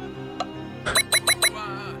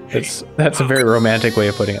 That's a very romantic way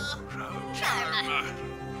of putting it.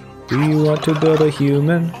 Do you want to build a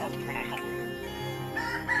human?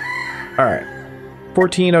 Alright.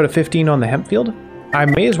 14 out of 15 on the hemp field. I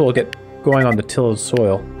may as well get going on the tilled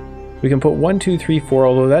soil. We can put 1, 2, 3, 4,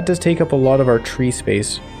 although that does take up a lot of our tree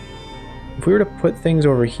space. If we were to put things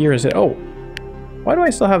over here and say, oh, Why do I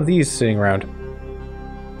still have these sitting around?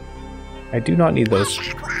 I do not need those.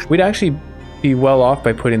 We'd actually be well off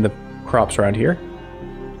by putting the crops around here.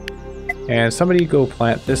 And somebody go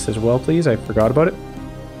plant this as well, please. I forgot about it.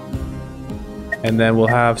 And then we'll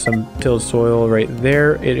have some tilled soil right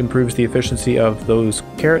there. It improves the efficiency of those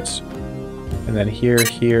carrots. And then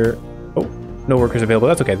here. Oh, no workers available.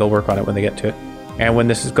 That's okay. They'll work on it when they get to it. And when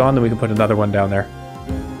this is gone, then we can put another one down there.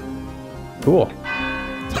 Cool.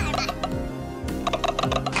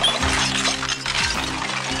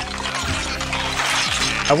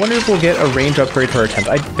 I wonder if we'll get a range upgrade for our tent.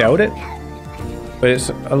 I doubt it. But it's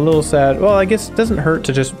a little sad. Well, I guess it doesn't hurt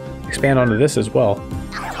to just expand onto this as well.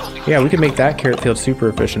 Yeah, we could make that carrot field super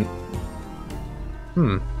efficient.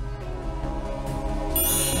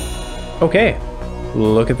 Okay.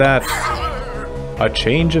 Look at that. A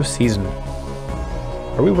change of season.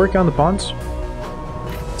 Are we working on the ponds?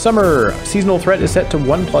 Summer. Seasonal threat is set to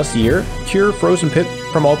 1+ year. Cure frozen pip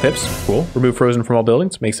from all pips. Cool. Remove frozen from all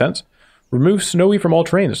buildings. Makes sense. Remove snowy from all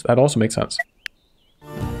terrains. That also makes sense.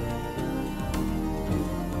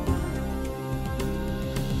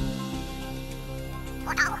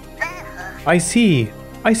 I see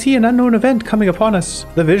an unknown event coming upon us.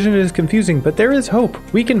 The vision is confusing, but there is hope.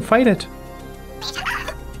 We can fight it.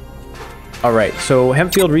 Alright, so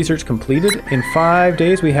hemp field research completed. In 5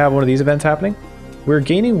 days, we have one of these events happening. We're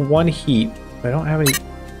gaining 1 heat. I don't have any...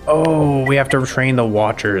 Oh, we have to train the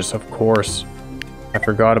watchers, of course. I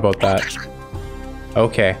forgot about that.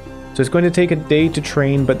 Okay, so it's going to take a day to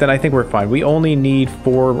train, but then I think we're fine. We only need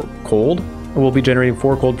 4 cold. We'll be generating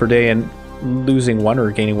 4 cold per day and losing 1 or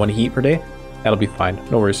gaining 1 heat per day. That'll be fine,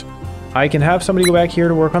 no worries. I can have somebody go back here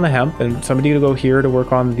to work on the hemp and somebody to go here to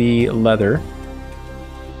work on the leather.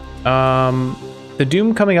 The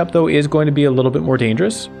doom coming up though is going to be a little bit more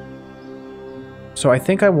dangerous. So I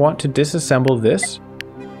think I want to disassemble this.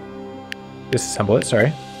 Disassemble it,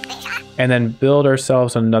 sorry. And then build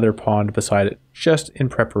ourselves another pond beside it, just in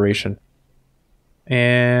preparation.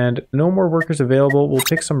 And no more workers available. We'll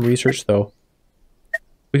pick some research though.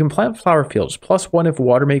 We can plant flower fields, +1 if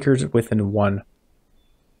water makers within 1.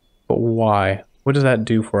 But why? What does that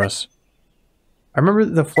do for us? I remember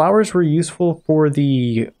the flowers were useful for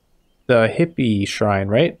the hippie shrine,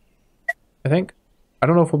 right? I think. I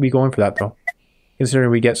don't know if we'll be going for that though,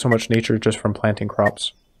 considering we get so much nature just from planting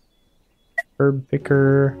crops. Herb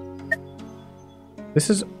picker. This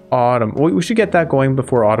is autumn. We should get that going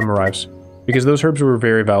before autumn arrives, because those herbs were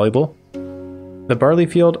very valuable. The barley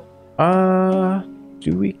field.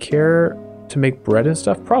 Do we care to make bread and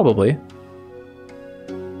stuff? Probably.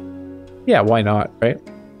 Yeah, why not, right?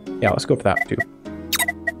 Yeah, let's go for that too.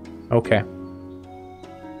 Okay.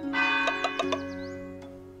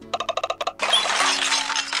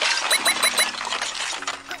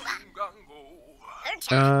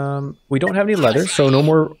 We don't have any leather, so no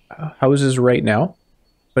more houses right now,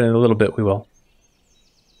 but in a little bit we will.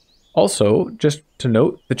 Also, just to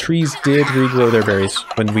note, the trees did reglow their berries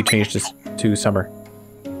when we changed this to summer.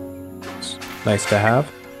 It's nice to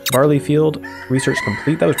have. Barley field, research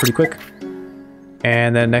complete. That was pretty quick.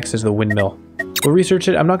 And then next is the windmill. We'll research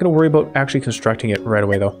it. I'm not going to worry about actually constructing it right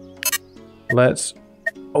away, though. Let's...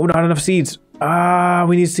 Oh, not enough seeds. Ah,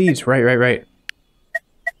 we need seeds. Right.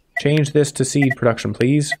 Change this to seed production,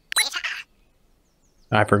 please.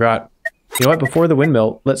 I forgot. You know what? Before the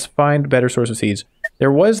windmill, let's find a better source of seeds.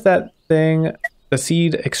 There was that thing, the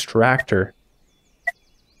seed extractor.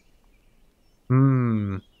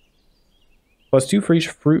 +2 for each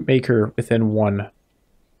fruit maker within 1.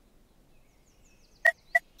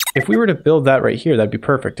 If we were to build that right here, that'd be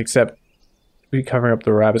perfect, except we'd be covering up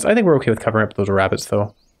the rabbits. I think we're okay with covering up those rabbits,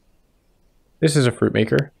 though. This is a fruit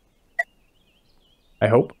maker. I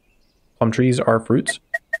hope. Plum trees are fruits.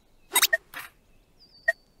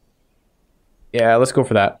 Yeah, let's go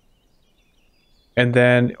for that. And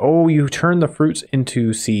then, oh, you turn the fruits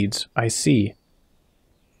into seeds. I see.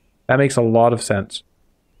 That makes a lot of sense.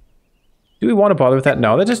 Do we want to bother with that?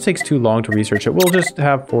 No, that just takes too long to research it. We'll just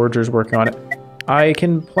have foragers working on it. I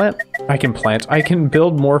can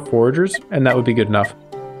build more foragers, and that would be good enough.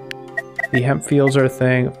 The hemp fields are a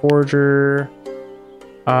thing. Forager.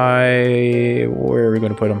 Where are we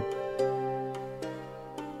going to put them?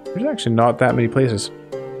 There's actually not that many places.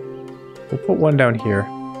 We'll put one down here.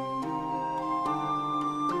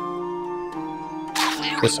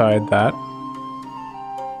 Beside that.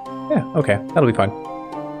 Yeah, okay. That'll be fine.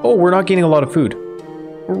 Oh, we're not gaining a lot of food.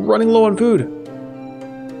 We're running low on food.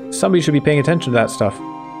 Somebody should be paying attention to that stuff.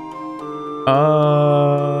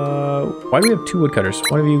 Why do we have 2 woodcutters?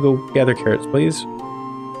 One of you go gather carrots, please.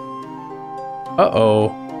 Uh-oh.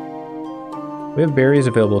 We have berries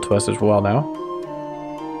available to us as well now.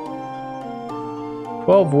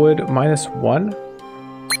 12 wood, -1.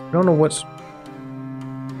 I don't know what's...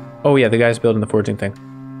 Oh yeah, the guy's building the forging thing.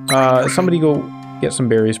 Somebody go get some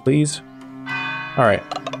berries, please. Alright.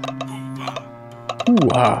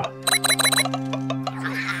 Ooh-ah.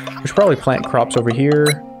 We should probably plant crops over here.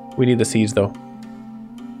 We need the seeds, though.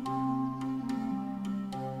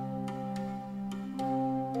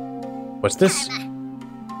 What's this?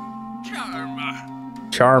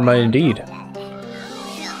 Charma indeed.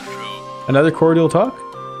 Another cordial talk?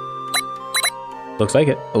 Looks like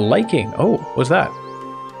it. Liking. Oh, what's that?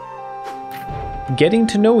 Getting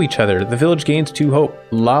to know each other. The village gains 2 hope.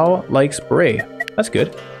 Lao likes Bray. That's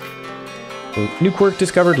good. New quirk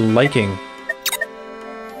discovered. Liking.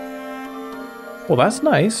 Well, that's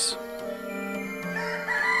nice.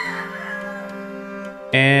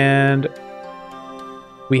 And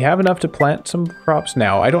we have enough to plant some crops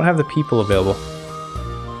now. I don't have the people available.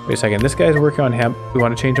 Wait a second. This guy's working on hemp. We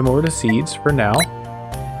want to change him over to seeds for now.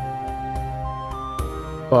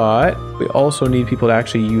 But we also need people to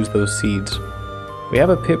actually use those seeds. We have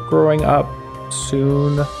a pip growing up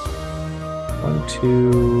soon. 1,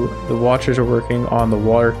 2. The watchers are working on the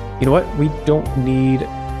water. You know what? We don't need...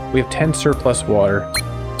 We have 10 surplus water.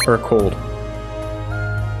 Or cold.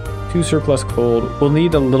 2 surplus cold. We'll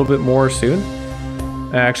need a little bit more soon.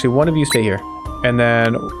 Actually, one of you stay here. And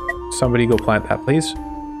then somebody go plant that, please.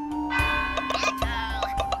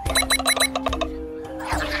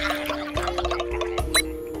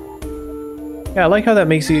 Yeah, I like how that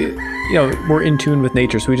makes you, more in tune with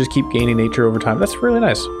nature, so we just keep gaining nature over time. That's really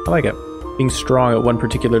nice. I like it. Being strong at one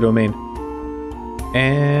particular domain.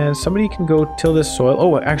 And somebody can go till this soil.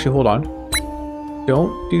 Oh, actually, hold on.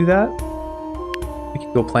 Don't do that. We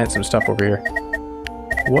can go plant some stuff over here.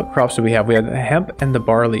 What crops do we have? We have the hemp and the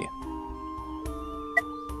barley.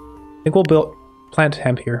 I think we'll plant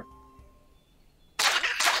hemp here.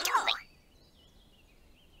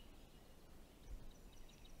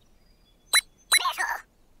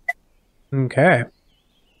 Okay.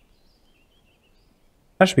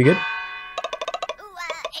 That should be good.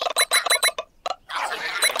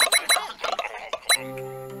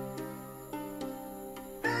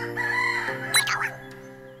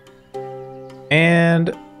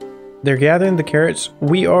 And they're gathering the carrots.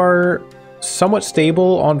 We are somewhat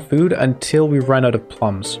stable on food until we run out of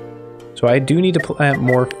plums. So I do need to plant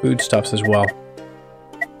more foodstuffs as well.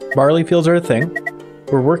 Barley fields are a thing.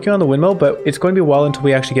 We're working on the windmill, but it's going to be a while until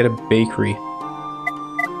we actually get a bakery.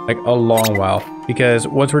 Like a long while. Because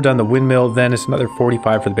once we're done the windmill, then it's another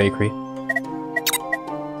 45 for the bakery.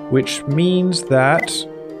 Which means that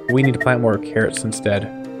we need to plant more carrots instead.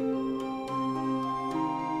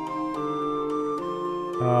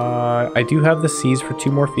 I do have the seeds for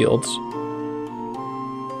 2 more fields.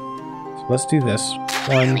 So let's do this.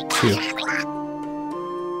 1, 2.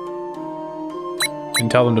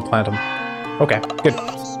 And tell them to plant them. Okay, good.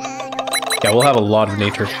 Yeah, we'll have a lot of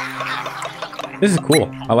nature. This is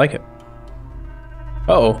cool. I like it.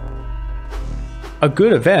 Uh-oh. A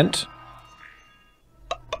good event.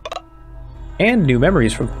 And new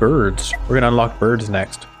memories from birds. We're going to unlock birds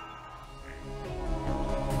next.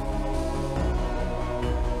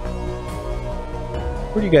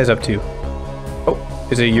 What are you guys up to? Oh,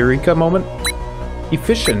 is it a Eureka moment?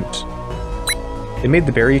 Efficient. They made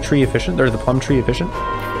the berry tree efficient, or the plum tree efficient.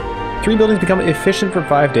 3 buildings become efficient for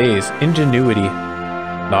 5 days. Ingenuity.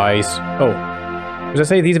 Nice. Oh. As I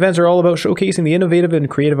say, these events are all about showcasing the innovative and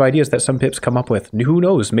creative ideas that some pips come up with. Who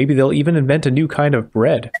knows? Maybe they'll even invent a new kind of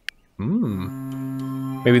bread.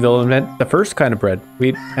 Maybe they'll invent the first kind of bread.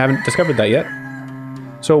 We haven't discovered that yet.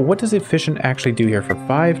 So what does efficient actually do here for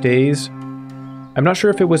 5 days? I'm not sure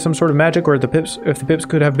if it was some sort of magic or if the pips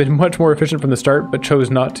could have been much more efficient from the start, but chose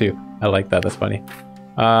not to. I like that. That's funny.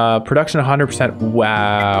 Production 100%.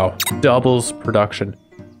 Wow. Doubles production.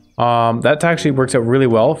 That actually works out really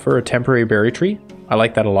well for a temporary berry tree. I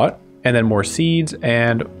like that a lot. And then more seeds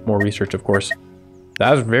and more research, of course.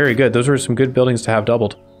 That was very good. Those were some good buildings to have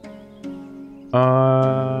doubled.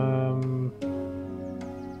 Wow.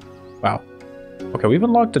 Okay, we've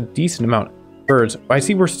unlocked a decent amount. Birds. I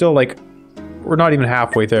see we're still like... We're not even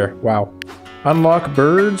halfway there. Wow. Unlock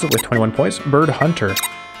birds with 21 points. Bird hunter.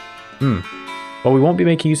 Well, we won't be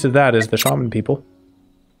making use of that as the shaman people.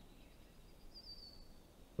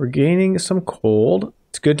 We're gaining some cold.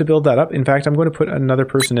 It's good to build that up. In fact, I'm going to put another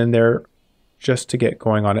person in there just to get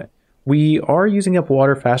going on it. We are using up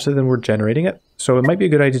water faster than we're generating it, so it might be a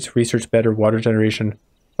good idea to research better water generation,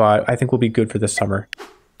 but I think we'll be good for this summer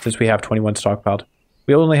since we have 21 stockpiled.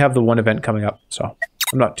 We only have the one event coming up, so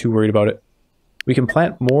I'm not too worried about it. We can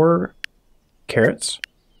plant more carrots.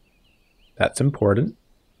 That's important.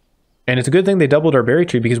 And it's a good thing they doubled our berry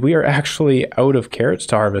tree because we are actually out of carrots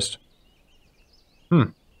to harvest.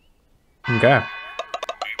 Okay.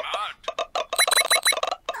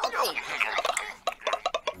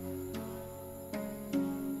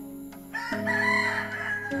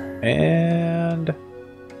 And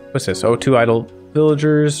what's this? Oh, 2 idle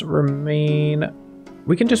villagers remain.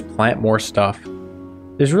 We can just plant more stuff.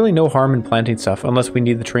 There's really no harm in planting stuff unless we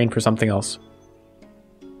need the terrain for something else.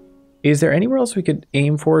 Is there anywhere else we could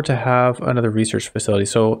aim for to have another research facility?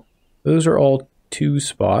 So those are all 2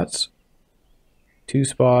 spots. 2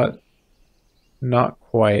 spot. Not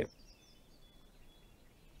quite.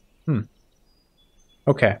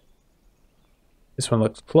 Okay. This one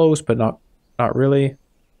looks close, but not really.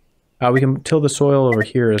 We can till the soil over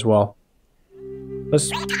here as well. Let's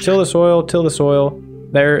till the soil.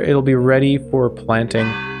 There, it'll be ready for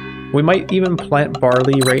planting. We might even plant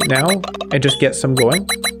barley right now and just get some going.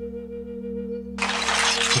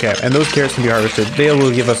 Okay, and those carrots can be harvested. They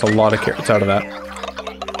will give us a lot of carrots out of that.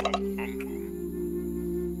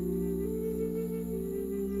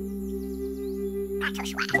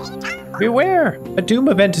 Beware! A doom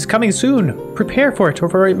event is coming soon. Prepare for it,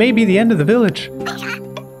 or it may be the end of the village.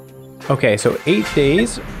 Okay, so 8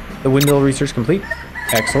 days. The windmill research complete.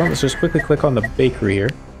 Excellent. Let's just quickly click on the bakery here.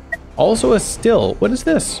 Also a still. What is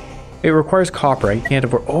this? It requires copper. You can't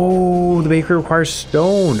afford... Oh, the bakery requires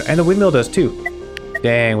stone. And the windmill does too.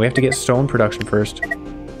 Dang, we have to get stone production first.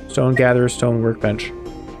 Stone gatherer, stone workbench.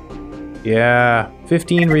 Yeah,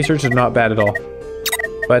 15 research is not bad at all.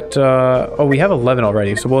 But, oh, we have 11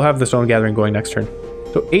 already, so we'll have the stone gathering going next turn.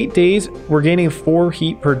 So 8 days, we're gaining 4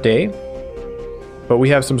 heat per day. But we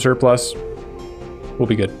have some surplus. We'll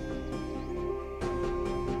be good.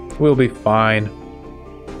 We'll be fine.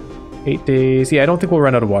 8 days. Yeah, I don't think we'll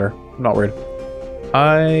run out of water. I'm not worried.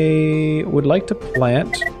 I would like to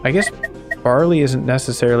plant... I guess barley isn't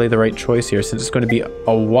necessarily the right choice here, since it's going to be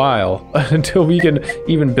a while until we can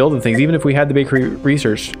even build the things. Even if we had the bakery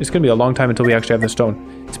research, it's going to be a long time until we actually have the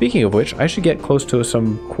stone. Speaking of which, I should get close to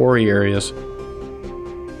some quarry areas.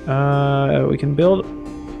 We can build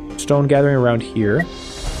stone gathering around here.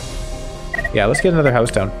 Yeah, let's get another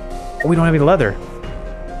house down. Oh, we don't have any leather.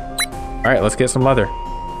 Alright, let's get some leather.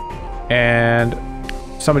 And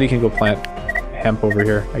somebody can go plant hemp over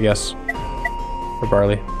here, I guess. Or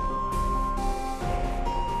barley.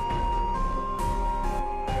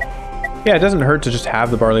 Yeah, it doesn't hurt to just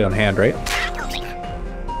have the barley on hand, right?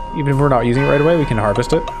 Even if we're not using it right away, we can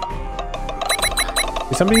harvest it.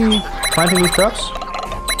 Is somebody planting these crops?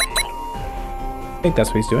 I think that's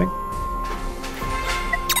what he's doing.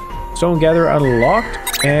 Stone gatherer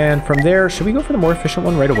unlocked. And from there, should we go for the more efficient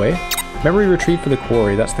one right away? Memory retreat for the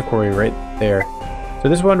quarry. That's the quarry right there. So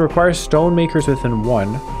this one requires stone makers within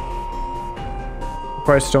 1.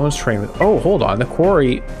 Requires stones trained with... Oh, hold on. The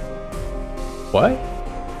quarry... What?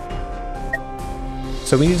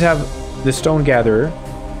 So we need to have the stone gatherer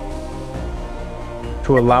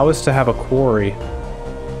to allow us to have a quarry.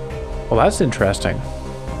 Well, that's interesting.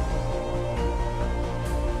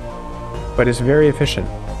 But it's very efficient.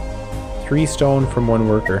 3 stone from 1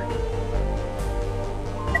 worker.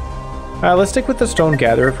 Let's stick with the stone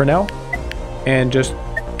gatherer for now. And just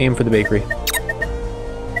aim for the bakery.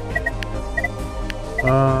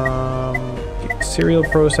 Cereal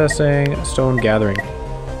processing, stone gathering.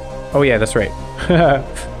 Oh yeah, that's right.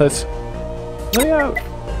 Let me out.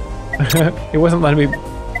 It wasn't letting me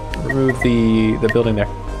remove the building there.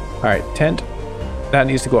 Alright, tent. That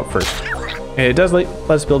needs to go up first. And it does let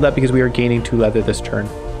us build that because we are gaining 2 leather this turn.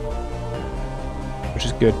 Which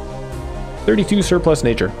is good. 32 surplus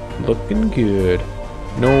nature. Looking good.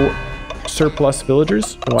 No surplus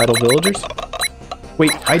villagers. No idle villagers.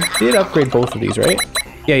 Wait, I did upgrade both of these, right?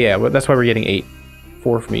 Yeah, well, that's why we're getting 8.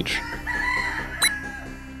 4 from each.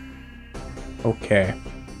 Okay.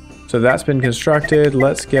 So that's been constructed.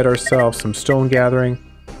 Let's get ourselves some stone gathering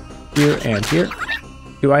here and here.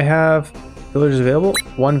 Do I have villagers available?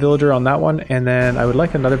 1 villager on that one, and then I would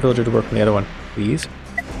like another villager to work on the other one, please.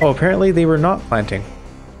 Oh, apparently they were not planting.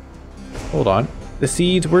 Hold on. The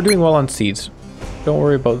seeds, we're doing well on seeds. Don't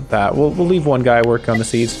worry about that. We'll leave 1 guy working on the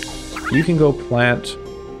seeds. You can go plant...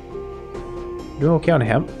 Doing okay on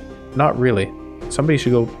hemp? Not really. Somebody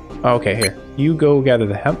should go... Oh, okay, here. You go gather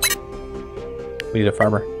the hemp. We need a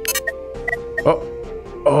farmer.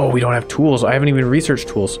 Oh, we don't have tools. I haven't even researched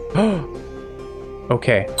tools.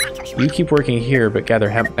 Okay. You keep working here, but gather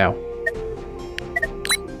hemp now.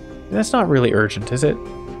 That's not really urgent, is it?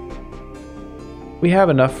 We have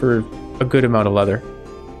enough for a good amount of leather.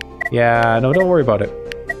 Yeah, no, don't worry about it.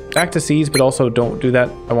 Back to seeds, but also don't do that.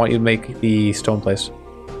 I want you to make the stone place.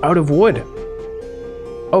 Out of wood.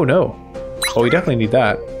 Oh, no. Oh, we definitely need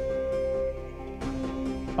that.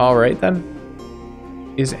 Alright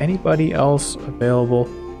then. Is anybody else available?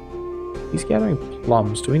 He's gathering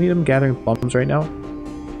plums. Do we need him gathering plums right now?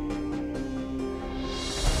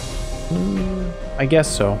 I guess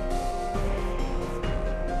so.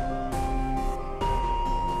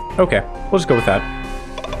 Okay, we'll just go with that.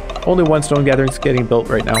 Only one stone gathering's getting built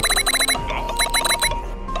right now.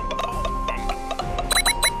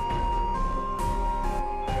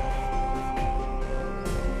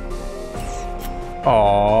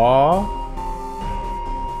 Aww.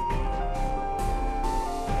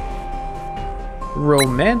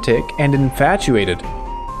 Romantic and infatuated.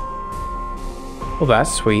 Well,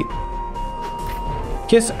 that's sweet.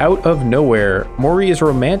 Kiss out of nowhere. Mori is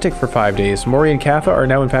romantic for 5 days. Mori and Kappa are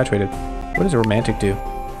now infatuated. What does romantic do?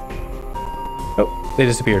 Oh, they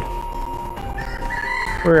disappeared.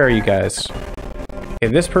 Where are you guys?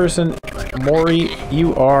 Okay, this person, Mori,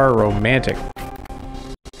 you are romantic.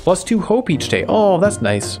 +2 hope each day. Oh, that's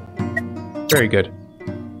nice. Very good.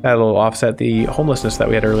 That'll offset the homelessness that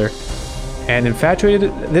we had earlier. And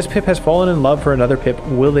infatuated, this Pip has fallen in love for another Pip.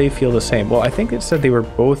 Will they feel the same? Well, I think it said they were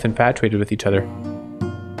both infatuated with each other.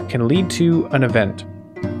 Can lead to an event.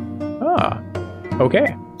 Ah,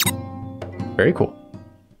 okay. Very cool.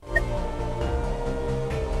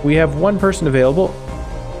 We have one person available.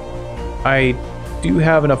 I do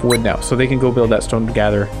have enough wood now, so they can go build that stone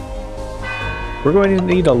gather. We're going to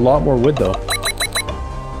need a lot more wood, though.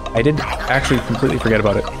 I did actually completely forget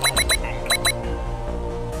about it.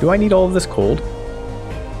 Do I need all of this cold?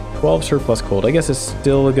 12 surplus cold. I guess it's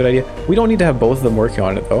still a good idea. We don't need to have both of them working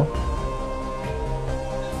on it, though.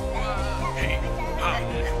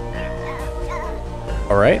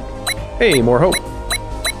 Alright. Hey, more hope.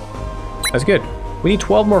 That's good. We need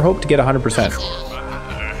 12 more hope to get 100%.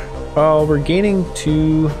 Oh, we're gaining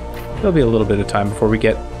 2... There'll be a little bit of time before we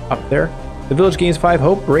get up there. The village gains 5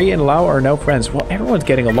 hope. Ray and Lau are now friends. Well, everyone's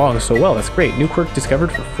getting along so well. That's great. New quirk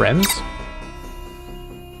discovered for friends.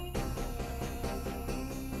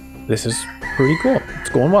 This is pretty cool. It's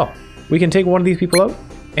going well. We can take one of these people out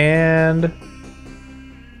and...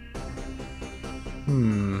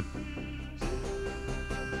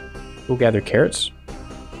 Go gather carrots.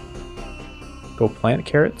 Go plant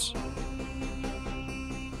carrots.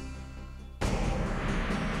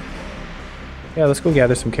 Yeah, let's go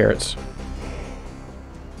gather some carrots.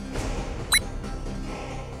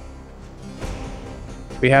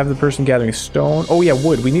 We have the person gathering stone. Oh yeah,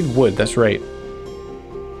 wood. We need wood. That's right.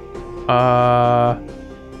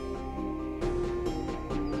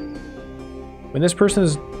 When this person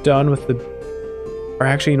is done with the... Or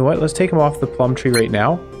actually, you know what? Let's take him off the plum tree right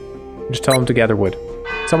now. And just tell him to gather wood.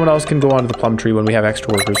 Someone else can go onto the plum tree when we have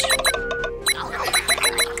extra workers.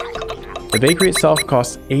 The bakery itself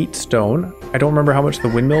costs 8 stone. I don't remember how much the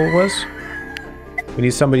windmill was. We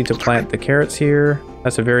need somebody to plant the carrots here.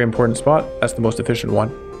 That's a very important spot. That's the most efficient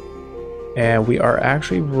one. And we are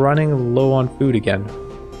actually running low on food again.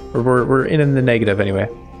 Or we're in the negative anyway.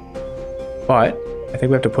 But I think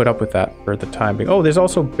we have to put up with that for the time being. Oh, there's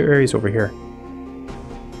also berries over here.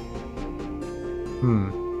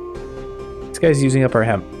 This guy's using up our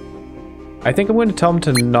hemp. I think I'm going to tell him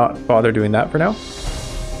to not bother doing that for now.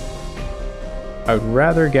 I would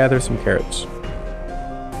rather gather some carrots.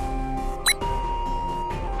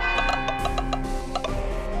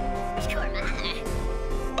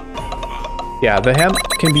 Yeah, the hemp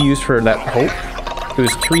can be used for that hope. It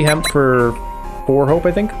was 3 hemp for 4 hope,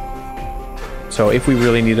 I think. So if we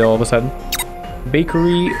really need it all of a sudden.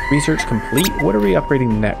 Bakery research complete. What are we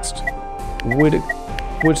upgrading next?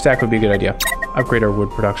 Wood stack would be a good idea. Upgrade our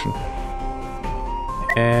wood production.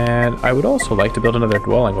 And I would also like to build another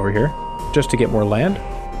dwelling over here, just to get more land.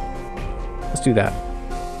 Let's do that.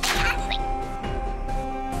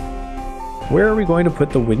 Where are we going to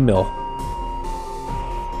put the windmill?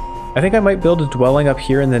 I think I might build a dwelling up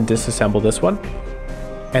here and then disassemble this one.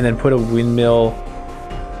 And then put a windmill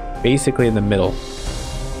basically in the middle.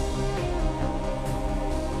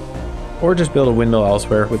 Or just build a windmill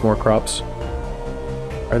elsewhere with more crops.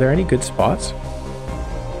 Are there any good spots?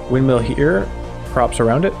 Windmill here, crops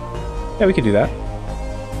around it. Yeah, we could do that.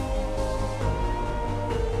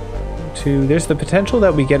 There's the potential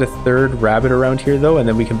that we get a 3rd rabbit around here though, and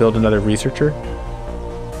then we can build another researcher.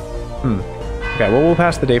 Okay, well, we'll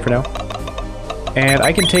pass the day for now. And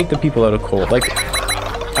I can take the people out of cold. Like,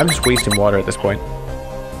 I'm just wasting water at this point.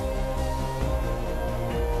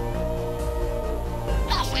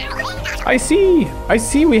 I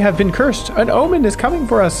see we have been cursed. An omen is coming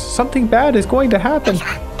for us. Something bad is going to happen.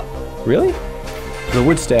 Really? The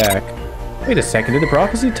wood stack. Wait a second, did the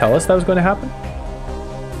prophecy tell us that was going to happen?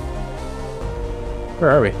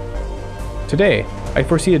 Where are we? Today, I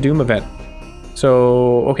foresee a doom event.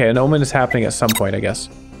 So, okay, an omen is happening at some point, I guess.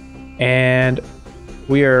 And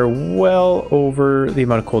we are well over the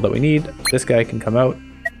amount of coal that we need. This guy can come out.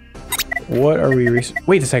 What are we...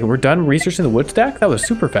 Wait a second, we're done researching the wood stack? That was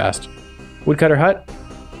super fast. Woodcutter hut.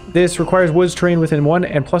 This requires woods terrain within 1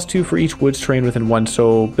 and +2 for each woods terrain within 1.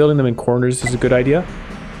 So building them in corners is a good idea.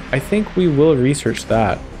 I think we will research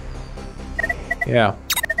that. Yeah.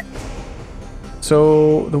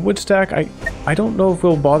 So the wood stack, I don't know if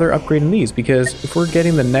we'll bother upgrading these, because if we're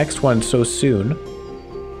getting the next one so soon,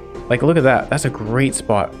 like look at that, that's a great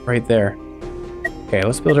spot right there. Okay,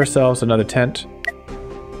 let's build ourselves another tent.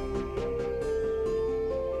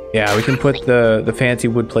 Yeah, we can put the fancy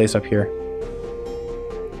wood place up here.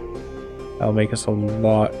 That'll make us a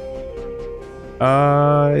lot.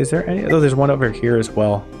 Is there any? Oh, there's one over here as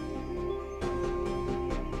well.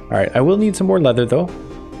 All right, I will need some more leather though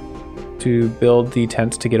to build the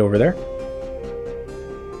tents to get over there.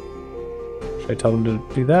 Should I tell them to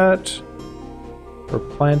do that? We're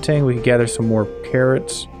planting. We can gather some more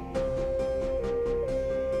carrots.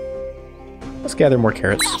 Let's gather more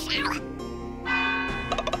carrots.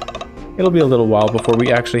 It'll be a little while before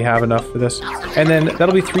we actually have enough for this. And then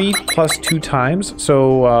that'll be 3 plus 2 times.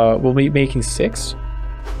 So we'll be making 6.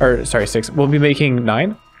 Or, sorry, 6. We'll be making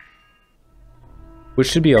 9. Which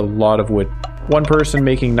should be a lot of wood. One person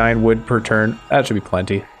making 9 wood per turn. That should be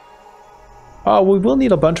plenty. Oh, we will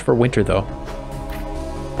need a bunch for winter, though.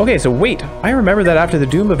 Okay, so wait. I remember that after the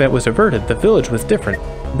Doom event was averted, the village was different.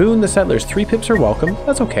 Boon the settlers. 3 pips are welcome.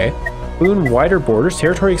 That's okay. Boon wider borders.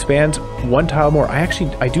 Territory expands 1 tile more. I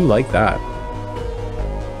do like that.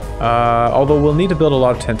 Although we'll need to build a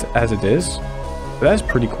lot of tents as it is. But that's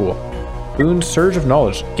pretty cool. Boon surge of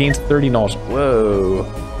knowledge. Gains 30 knowledge. Whoa.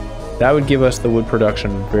 That would give us the wood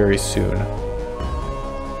production very soon.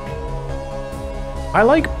 I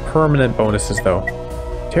like permanent bonuses though.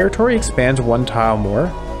 Territory expands 1 tile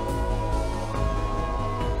more.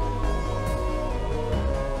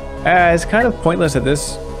 It's kind of pointless at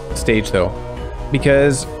this stage though,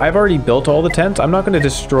 because I've already built all the tents. I'm not going to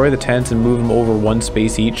destroy the tents and move them over 1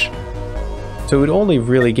 space each. So it would only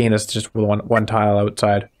really gain us just one tile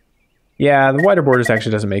outside. Yeah, the wider borders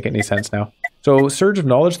actually doesn't make any sense now. So surge of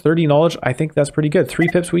knowledge, 30 knowledge, I think that's pretty good. 3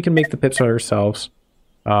 pips, we can make the pips ourselves.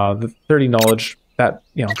 The 30 knowledge, that,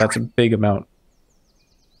 you know, that's a big amount.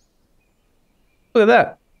 Look at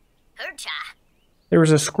that. There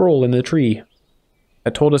was a scroll in the tree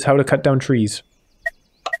that told us how to cut down trees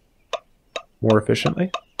more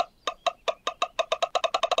efficiently.